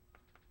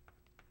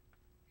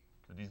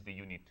 So this is the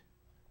unit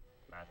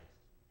matrix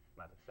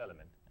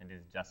element, and this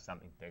is just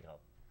some integral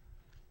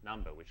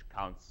number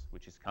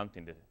which is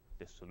counting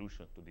the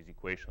solution to these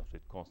equations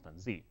with constant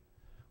z,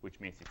 which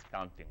means it's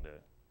counting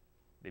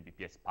the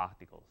BPS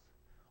particles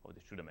of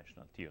the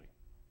two-dimensional theory.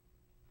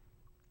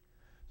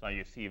 So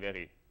you see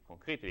very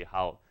concretely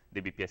how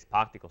the BPS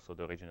particles of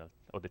the original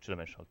of the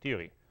two-dimensional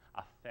theory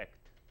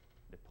affect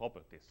the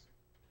properties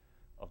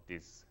of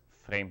this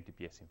frame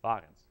BPS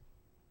invariance.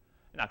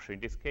 And actually,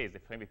 in this case, the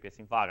frame BPS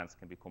invariance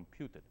can be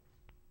computed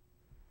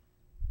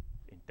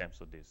in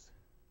terms of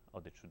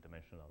the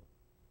two-dimensional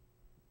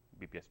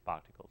BPS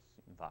particles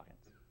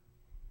invariance.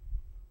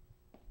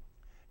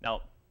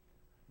 Now,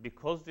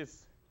 because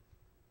this,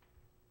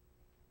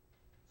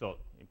 so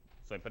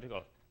in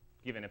particular,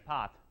 given a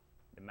path,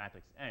 the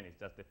matrix N is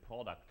just the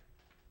product,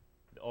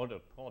 the order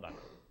product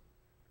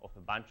of a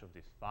bunch of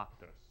these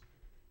factors.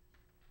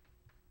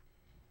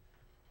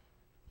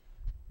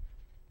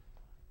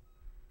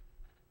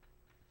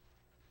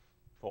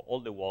 For all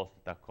the walls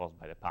that are crossed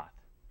by the path.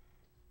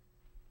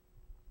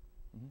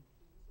 Mm-hmm.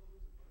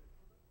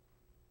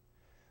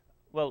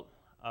 Well,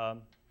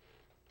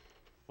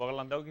 for a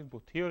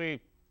Landau-Gisborne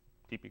theory,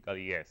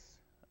 typically yes.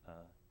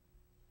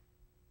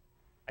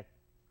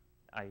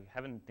 I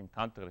haven't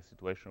encountered a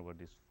situation where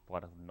this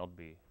product would not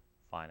be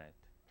finite.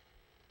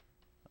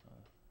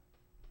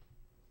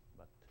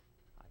 But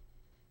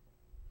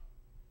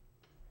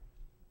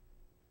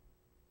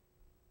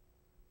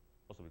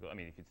also because, I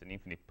mean, if it's an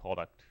infinite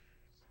product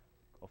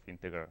of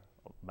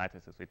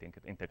matrices with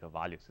integral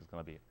values, it's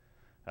going to be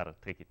rather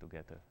tricky to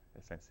get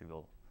a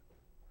sensible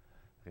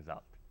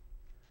result.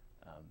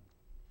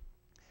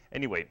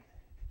 Anyway,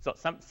 so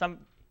some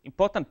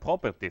important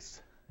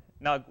properties.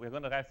 Now we're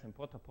going to write some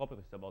important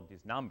properties about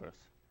these numbers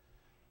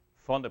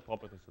from the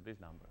properties of these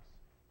numbers.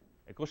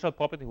 A crucial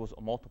property was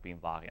homotopy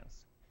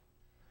invariance.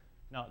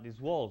 Now these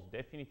walls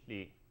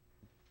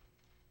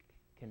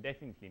can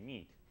definitely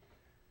meet.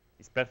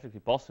 It's perfectly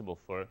possible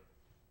for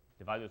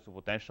the values of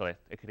potential at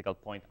a critical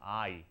point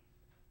I,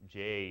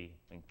 j,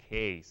 and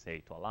k,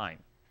 say, to align.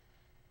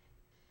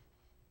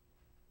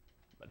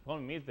 But the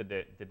problem is that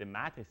the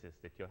matrices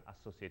that you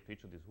associate to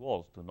each of these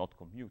walls do not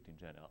commute in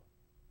general.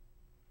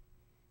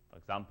 For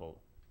example,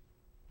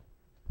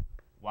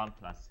 1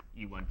 plus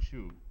E12,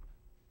 so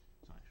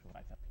I should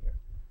write up here,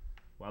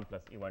 1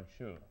 plus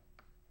E12,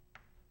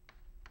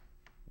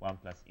 1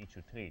 plus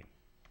E23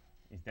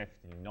 is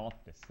definitely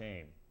not the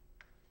same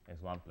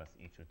as 1 plus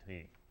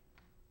E23,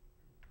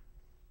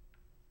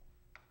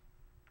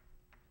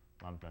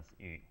 1 plus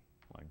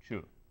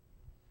E12.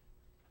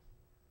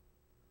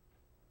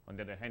 On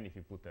the other hand, if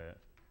you put a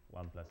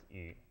 1 plus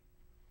E13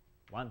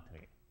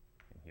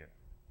 in here,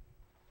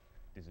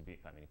 this will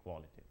become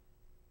inequality.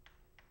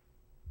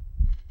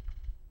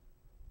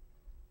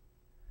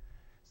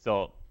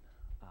 So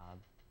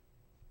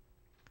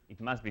it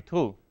must be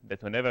true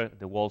that whenever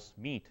the walls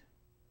meet,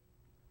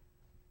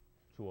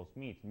 two walls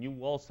meet, new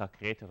walls are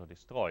created or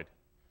destroyed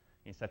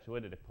in such a way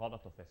that the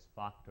product of S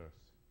factors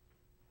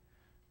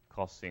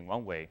crossing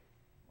one way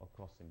or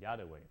crossing the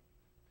other way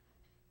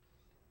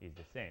is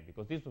the same,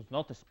 because this was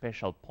not a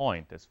special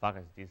point as far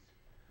as these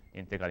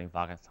integral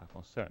invariants are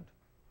concerned.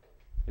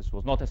 This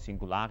was not a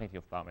singularity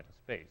of parameter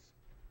space.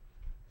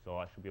 So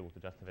I should be able to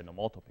just have an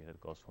homotopy that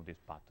goes from this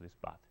path to this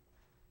path.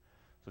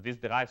 So this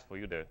derives for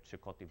you the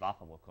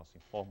Checotti-Vaffamore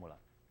crossing formula,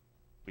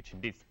 which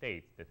indeed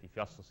states that if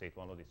you associate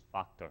one of these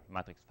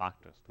matrix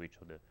factors to each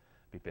of the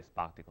BPS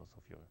particles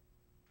of your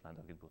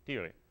Landau-Gisborne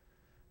theory,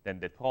 then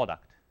the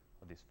product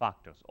of these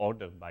factors,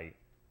 ordered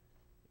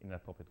in an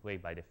appropriate way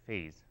by the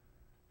phase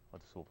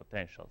of the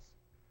superpotentials,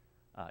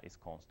 is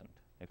constant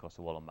across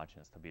the wall of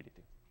marginal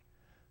stability.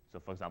 So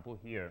for example,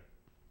 here,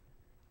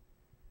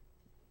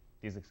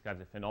 this describes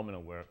a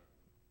phenomenon where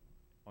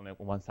on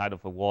one side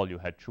of a wall you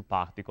had 2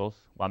 particles,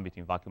 one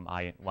between vacuum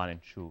I 1 and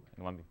 2,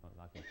 and one between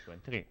vacuum 2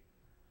 and 3.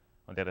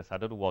 On the other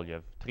side of the wall you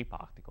have 3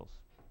 particles.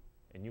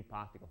 A new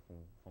particle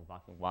from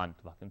vacuum 1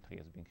 to vacuum 3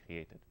 has been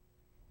created.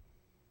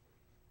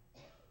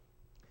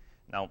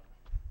 Now,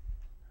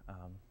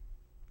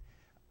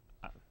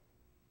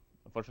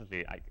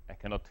 unfortunately, I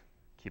cannot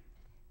keep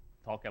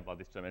talking about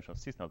this two-dimensional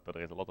system, but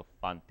there is a lot of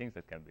fun things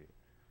that can be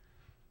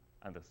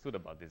understood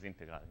about these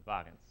integral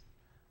invariants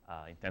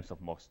in terms of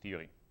Morse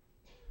theory.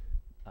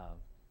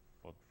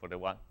 For the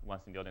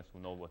ones in the audience who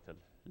know what a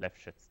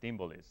Lefschetz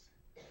symbol is,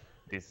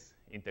 this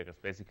integrals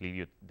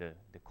basically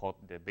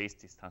the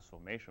basis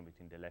transformation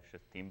between the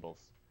Lefschetz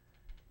symbols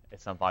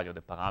at some value of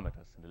the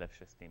parameters and the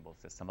Lefschetz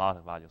symbols at some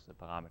other values of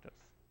the parameters.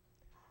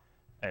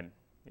 And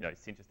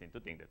it's interesting to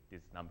think that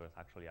these numbers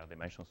actually are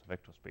dimensions of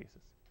vector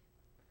spaces.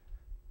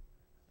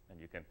 And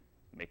you can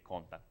make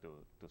contact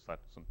to start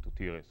some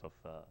theories of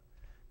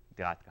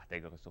derived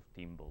categories of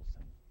symbols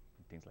and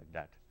things like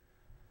that,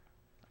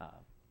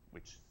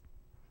 which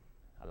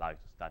allow you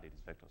to study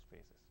these vector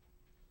spaces.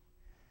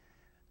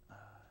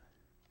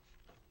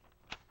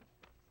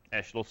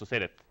 I should also say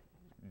that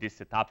this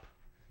setup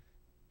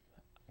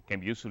can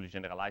be usefully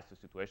generalized to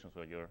situations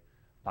where your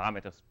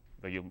parameters,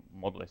 where you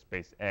model a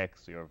space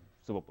X, your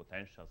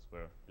superpotentials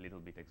were a little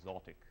bit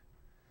exotic.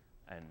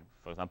 And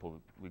for example,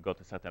 we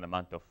got a certain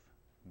amount of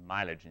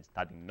mileage in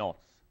studying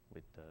knots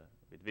with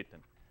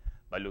Witten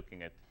by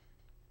looking at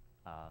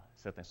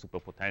certain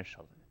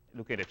superpotential,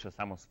 looking at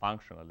Chern-Simons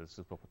function as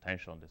a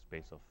superpotential in the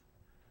space of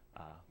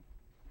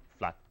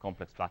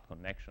complex flat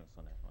connections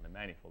on a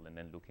manifold, and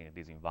then looking at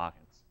these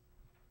invariants.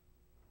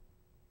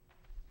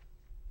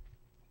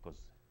 Because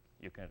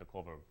you can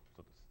recover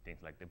sort of things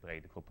like the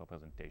Brady group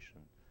representation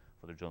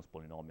for the Jones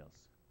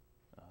polynomials.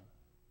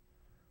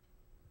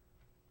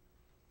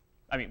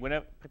 I mean,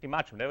 pretty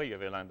much whenever you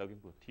have a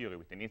line-algebra theory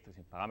with an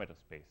interesting parameter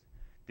space,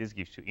 this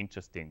gives you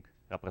interesting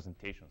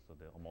representations of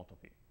the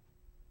homotopy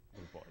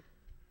groupoid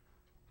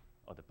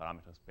of the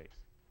parameter space.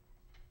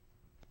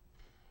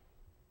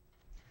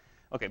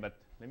 OK, but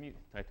let me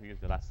try to use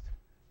the last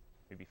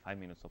maybe 5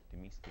 minutes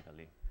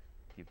optimistically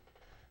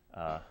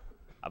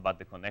about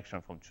the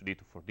connection from 2D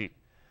to 4D.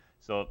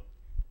 So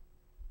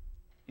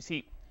you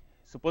see,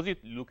 suppose you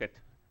look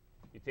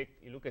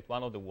at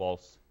one of the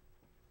walls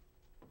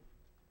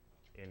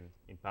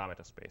in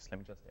parameter space. Let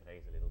me just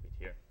erase a little bit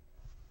here.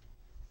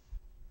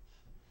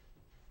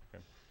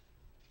 Okay.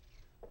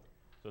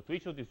 So to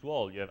each of these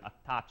walls, you have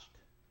attached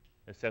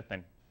a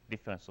certain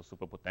difference of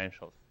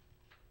superpotentials,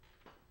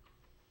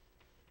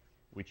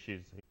 which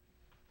is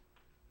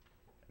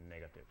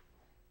negative.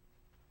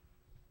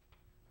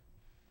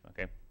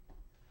 Okay.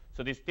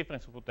 So this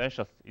difference of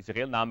potentials is a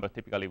real number.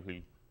 Typically,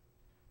 will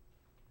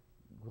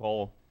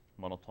grow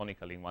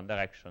monotonically in one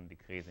direction,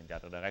 decrease in the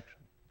other direction.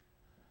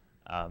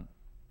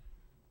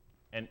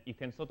 And you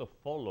can sort of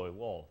follow a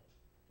wall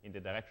in the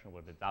direction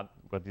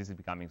where this is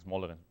becoming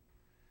smaller, and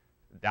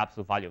the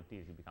absolute value of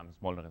this is becoming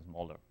smaller and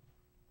smaller.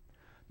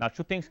 Now,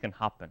 2 things can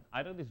happen.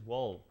 Either this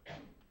wall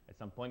at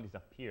some point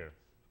disappears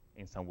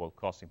in some wall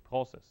crossing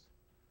process,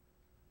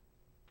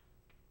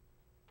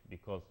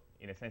 because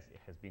in a sense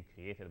it has been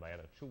created by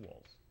other 2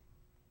 walls,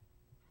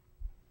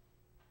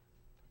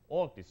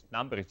 or this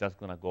number is just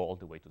going to go all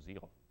the way to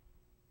 0.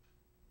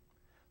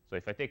 So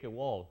if I take a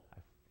wall,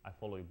 I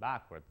follow it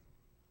backwards.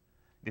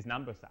 These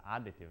numbers are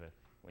additive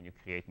when you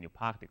create new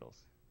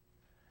particles.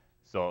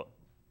 So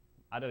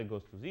either it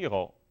goes to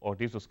 0, or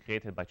this was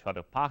created by 2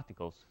 other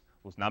particles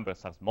whose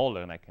numbers are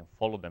smaller, and I can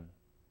follow them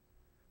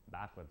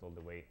backwards all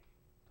the way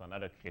to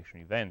another creation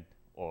event,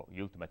 or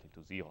ultimately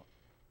to 0.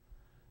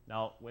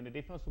 Now, when the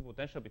difference of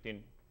potential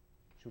between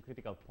 2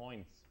 critical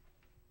points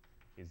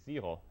is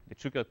 0, the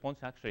 2 critical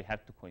points actually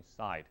have to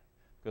coincide.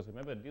 Because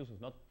remember, this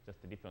was not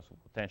just the difference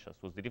of potentials,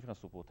 it was the difference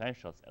of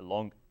potentials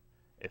along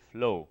a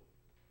flow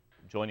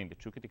joining the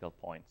 2 critical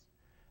points.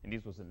 And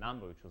this was a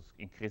number which was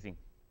increasing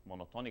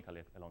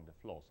monotonically along the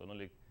flow. So the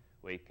only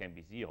way it can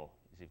be 0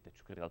 is if the 2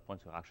 critical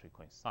points were actually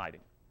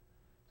coinciding.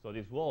 So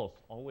these walls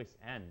always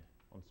end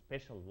on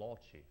special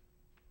loci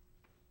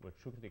where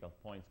 2 critical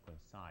points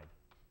coincide.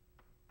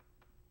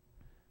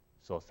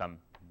 So some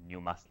new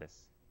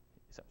massless,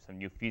 some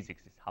new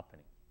physics is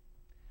happening.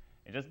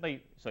 And just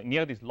so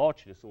near this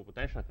loci, the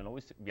superpotential can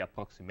always be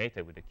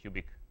approximated with a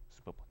cubic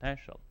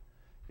superpotential.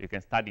 You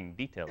can study in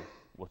detail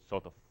what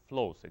sort of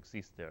flows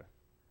exist there,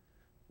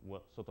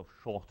 what sort of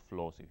short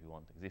flows, if you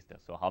want, exist there.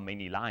 So how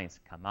many lines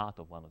come out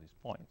of one of these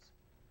points.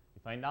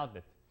 You find out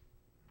that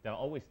there are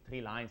always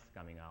 3 lines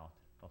coming out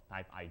of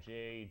type ij,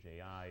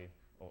 ji,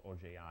 or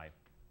ji,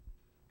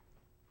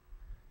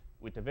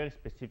 with a very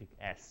specific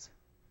s.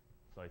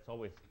 So it's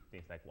always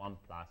things like 1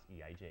 plus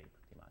eij,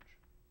 pretty much.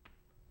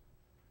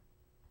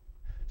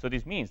 So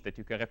this means that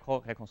you can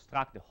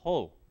reconstruct the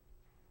whole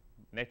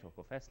network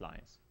of S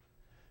lines,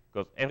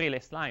 because every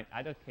S line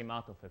either came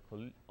out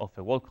of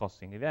a wall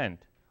crossing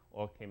event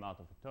or came out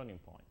of a turning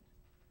point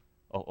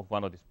of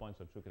one of these points,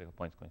 or 2 critical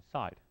points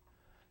coincide.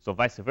 So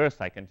vice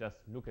versa, I can just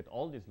look at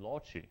all these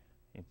loci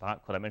in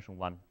codimension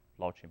 1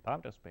 loci in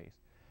parameter space,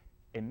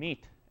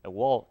 emit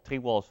three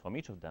walls from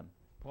each of them,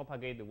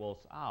 propagate the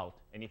walls out,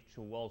 and if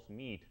two walls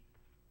meet,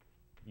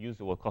 use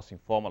the wall crossing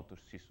formula to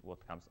see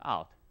what comes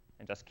out,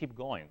 and just keep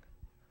going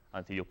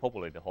until you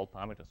populate the whole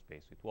parameter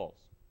space with walls.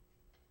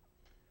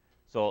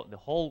 So the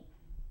whole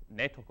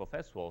network of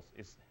S-walls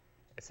is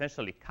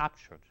essentially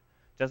captured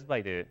just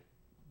by the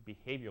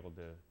behavior of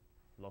the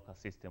local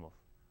system of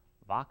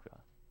vacua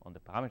on the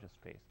parameter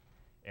space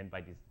and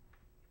by these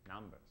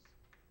numbers.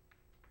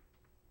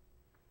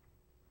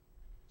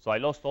 So I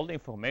lost all the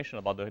information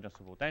about the original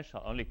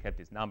superpotential, only kept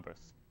these numbers.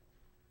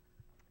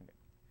 Okay.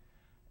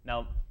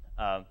 Now,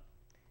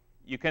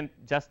 you can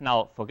just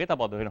now forget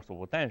about the original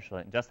superpotential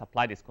and just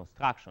apply this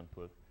construction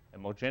to a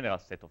more general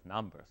set of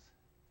numbers.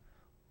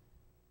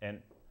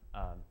 And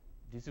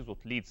this is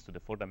what leads to the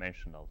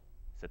four-dimensional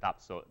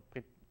setup. So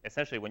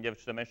essentially, when you have a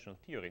two-dimensional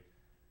theory,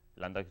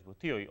 lambda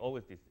theory,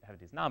 always have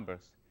these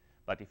numbers.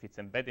 But if it's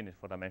embedded in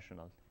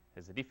four-dimensional,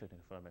 has a defect in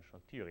the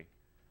four-dimensional theory,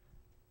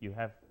 you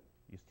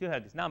still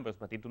have these numbers,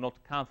 but they do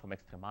not come from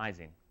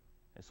extremizing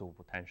a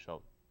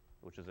superpotential,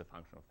 which is a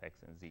function of x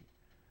and z.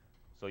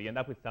 So you end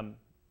up with some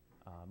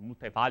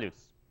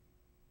multi-values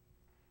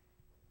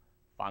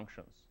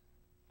functions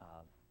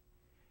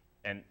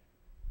and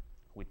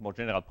with more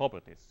general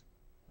properties.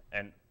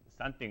 And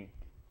something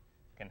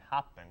can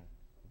happen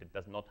that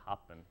does not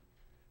happen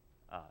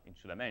in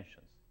two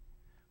dimensions,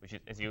 which is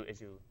as you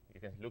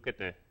can look at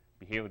the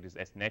behavior of this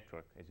S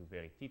network as you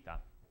vary theta,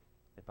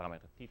 the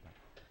parameter theta.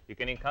 You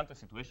can encounter a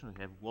situation where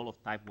you have wall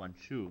of type 1,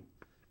 2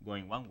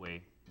 going one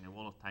way and a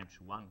wall of type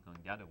 2, 1 going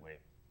the other way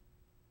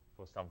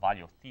for some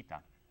value of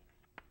theta.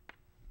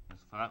 And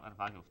so for a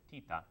value of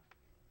theta,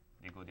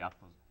 they go the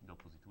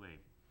opposite way.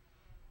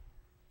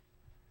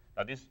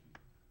 Now this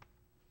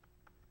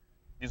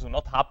will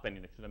not happen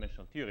in the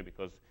two-dimensional theory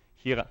because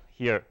here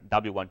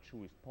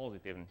W12 is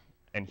positive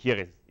and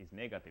here is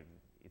negative.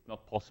 It's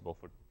not possible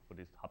for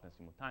this to happen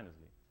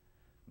simultaneously.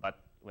 But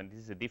when this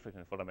is a defect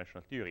in the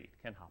four-dimensional theory,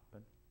 it can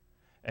happen.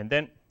 And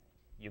then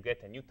you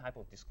get a new type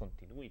of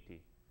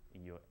discontinuity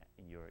in your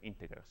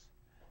integers.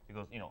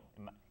 Because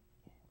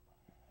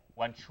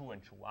 1, 2,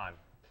 and 2, 1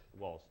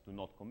 walls do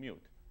not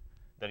commute.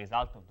 The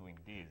result of doing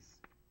this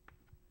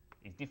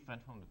is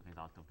different from the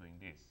result of doing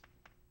this.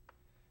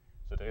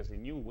 So there is a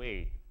new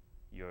way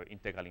your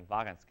integral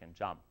invariance can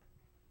jump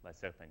by a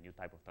certain new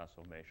type of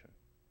transformation.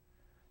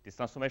 This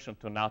transformation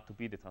turned out to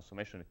be the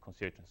transformation that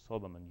considered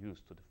Solberman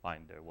used to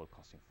define the wall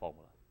crossing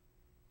formula.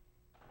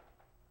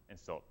 And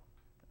so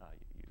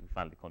you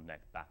finally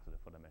connect back to the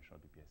four-dimensional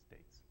BPS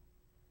states.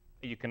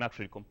 And you can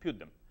actually compute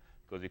them,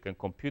 because you can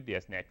compute the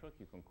S network,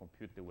 you can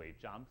compute the way it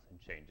jumps and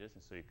changes,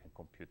 and so you can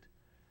compute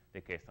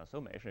the case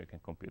transformation, you can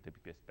compute the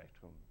BPS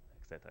spectrum,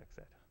 et cetera, et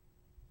cetera.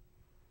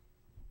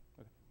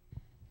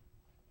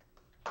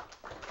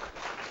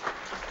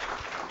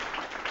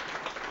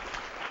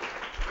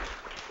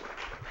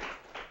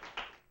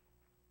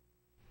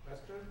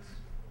 Questions?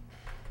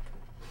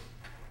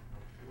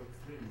 What's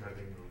the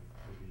embedding of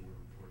the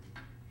important?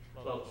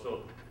 Well,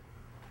 so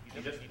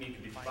you just need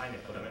to define a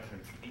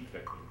four-dimensional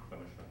defect in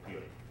four-dimensional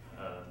theory.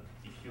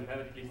 If you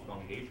have at least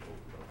one gauge rule,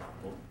 for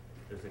example,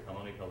 there's a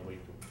canonical way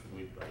to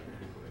do it by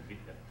Buchholz and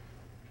Witte,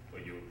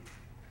 where you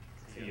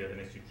see you have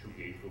an SU2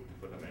 gauge rule in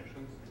four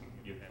dimensions.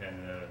 You can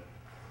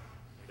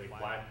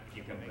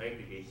break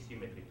the gauge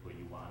symmetry to a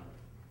U1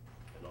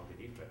 along the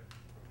defect,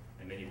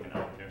 and then you can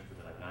now turn to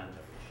the Lagrange,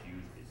 which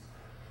use this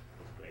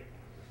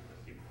breaking. This is a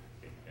simple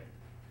thing. You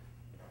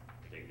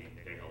can take the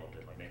integral of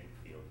the magnetic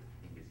field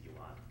in this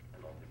U1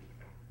 along the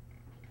defect,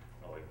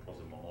 or it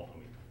poses a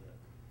monotomy to the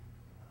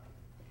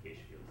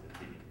gauge fields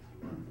that live in this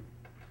U1.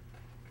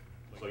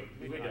 So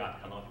usually there are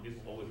this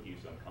always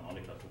gives you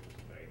canonical surface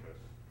operators,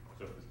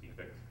 surface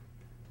defects,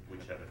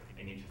 which have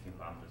an interesting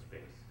parameter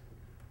space.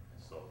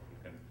 And so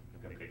you can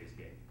play this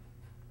game.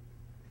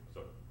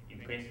 So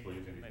in principle,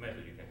 using this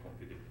method, you can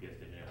compute the BPS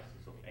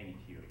degeneracies of any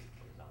theory,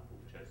 for example,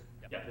 which has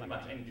pretty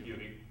much any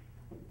theory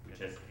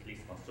which has at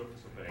least one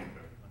surface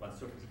operator, one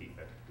surface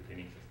defect with an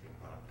interesting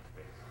parameter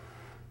space.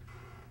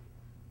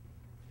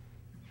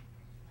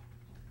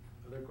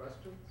 Other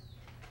questions?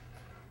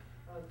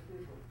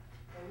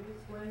 Can you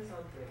explain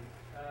something?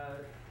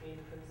 In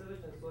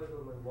consideration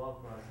Solberman wall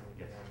crossing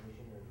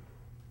machinery,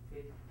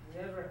 it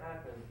never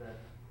happens that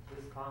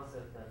this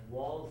concept that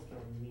walls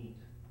can meet.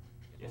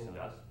 Yes, it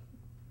does.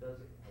 Does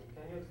it?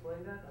 Can you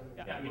explain that?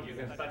 I mean, you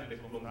can study the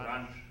Coulomb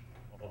branch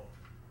of.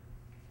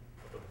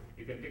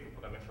 You can take a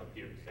four-dimensional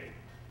theory, say,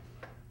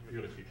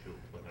 pure C2,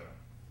 whatever.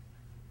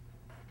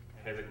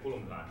 It has a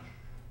Coulomb branch.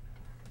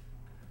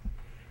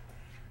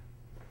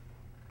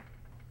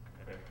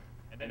 Okay.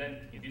 And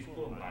then in this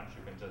Coulomb branch,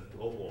 you can just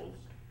draw walls,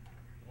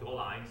 draw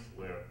lines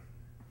where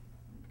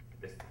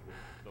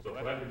so for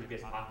every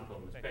BPS particle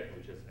on the spectrum,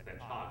 which has a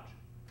charge,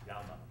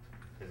 gamma,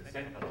 has a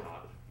central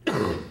charge.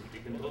 You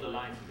can draw the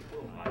lines in the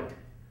Coulomb branch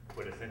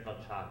where the central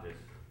charge has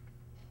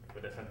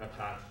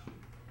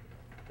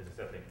a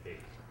certain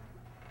phase.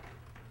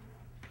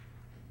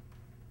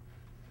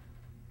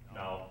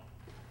 Now,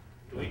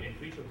 to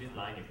each of these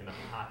lines, you can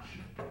attach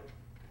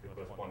the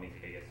corresponding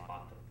KS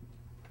pattern.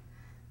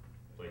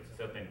 So So it's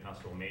a certain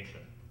transformation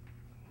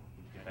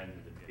which depends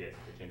on the BPS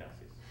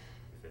degeneracies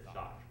with the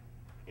charge.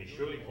 It's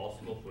surely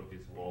possible for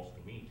these walls to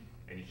meet,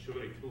 and it's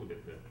surely true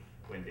that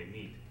when they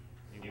meet,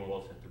 new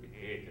walls have to be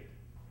created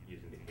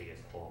using the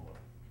KS formula.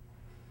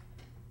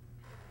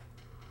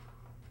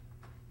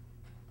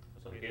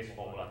 So the KS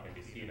formula can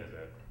be seen as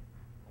a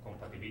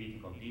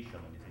compatibility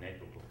condition on this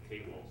network of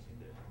K-walls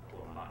in the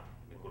Coulomb line,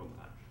 the Coulomb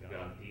branch. It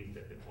guarantees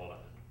that the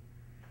product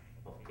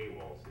of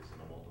K-walls is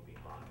an homotopy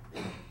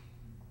line.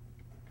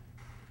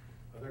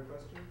 Other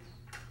questions?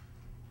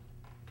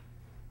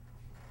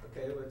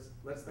 Okay,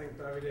 let's thank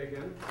Davide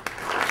again.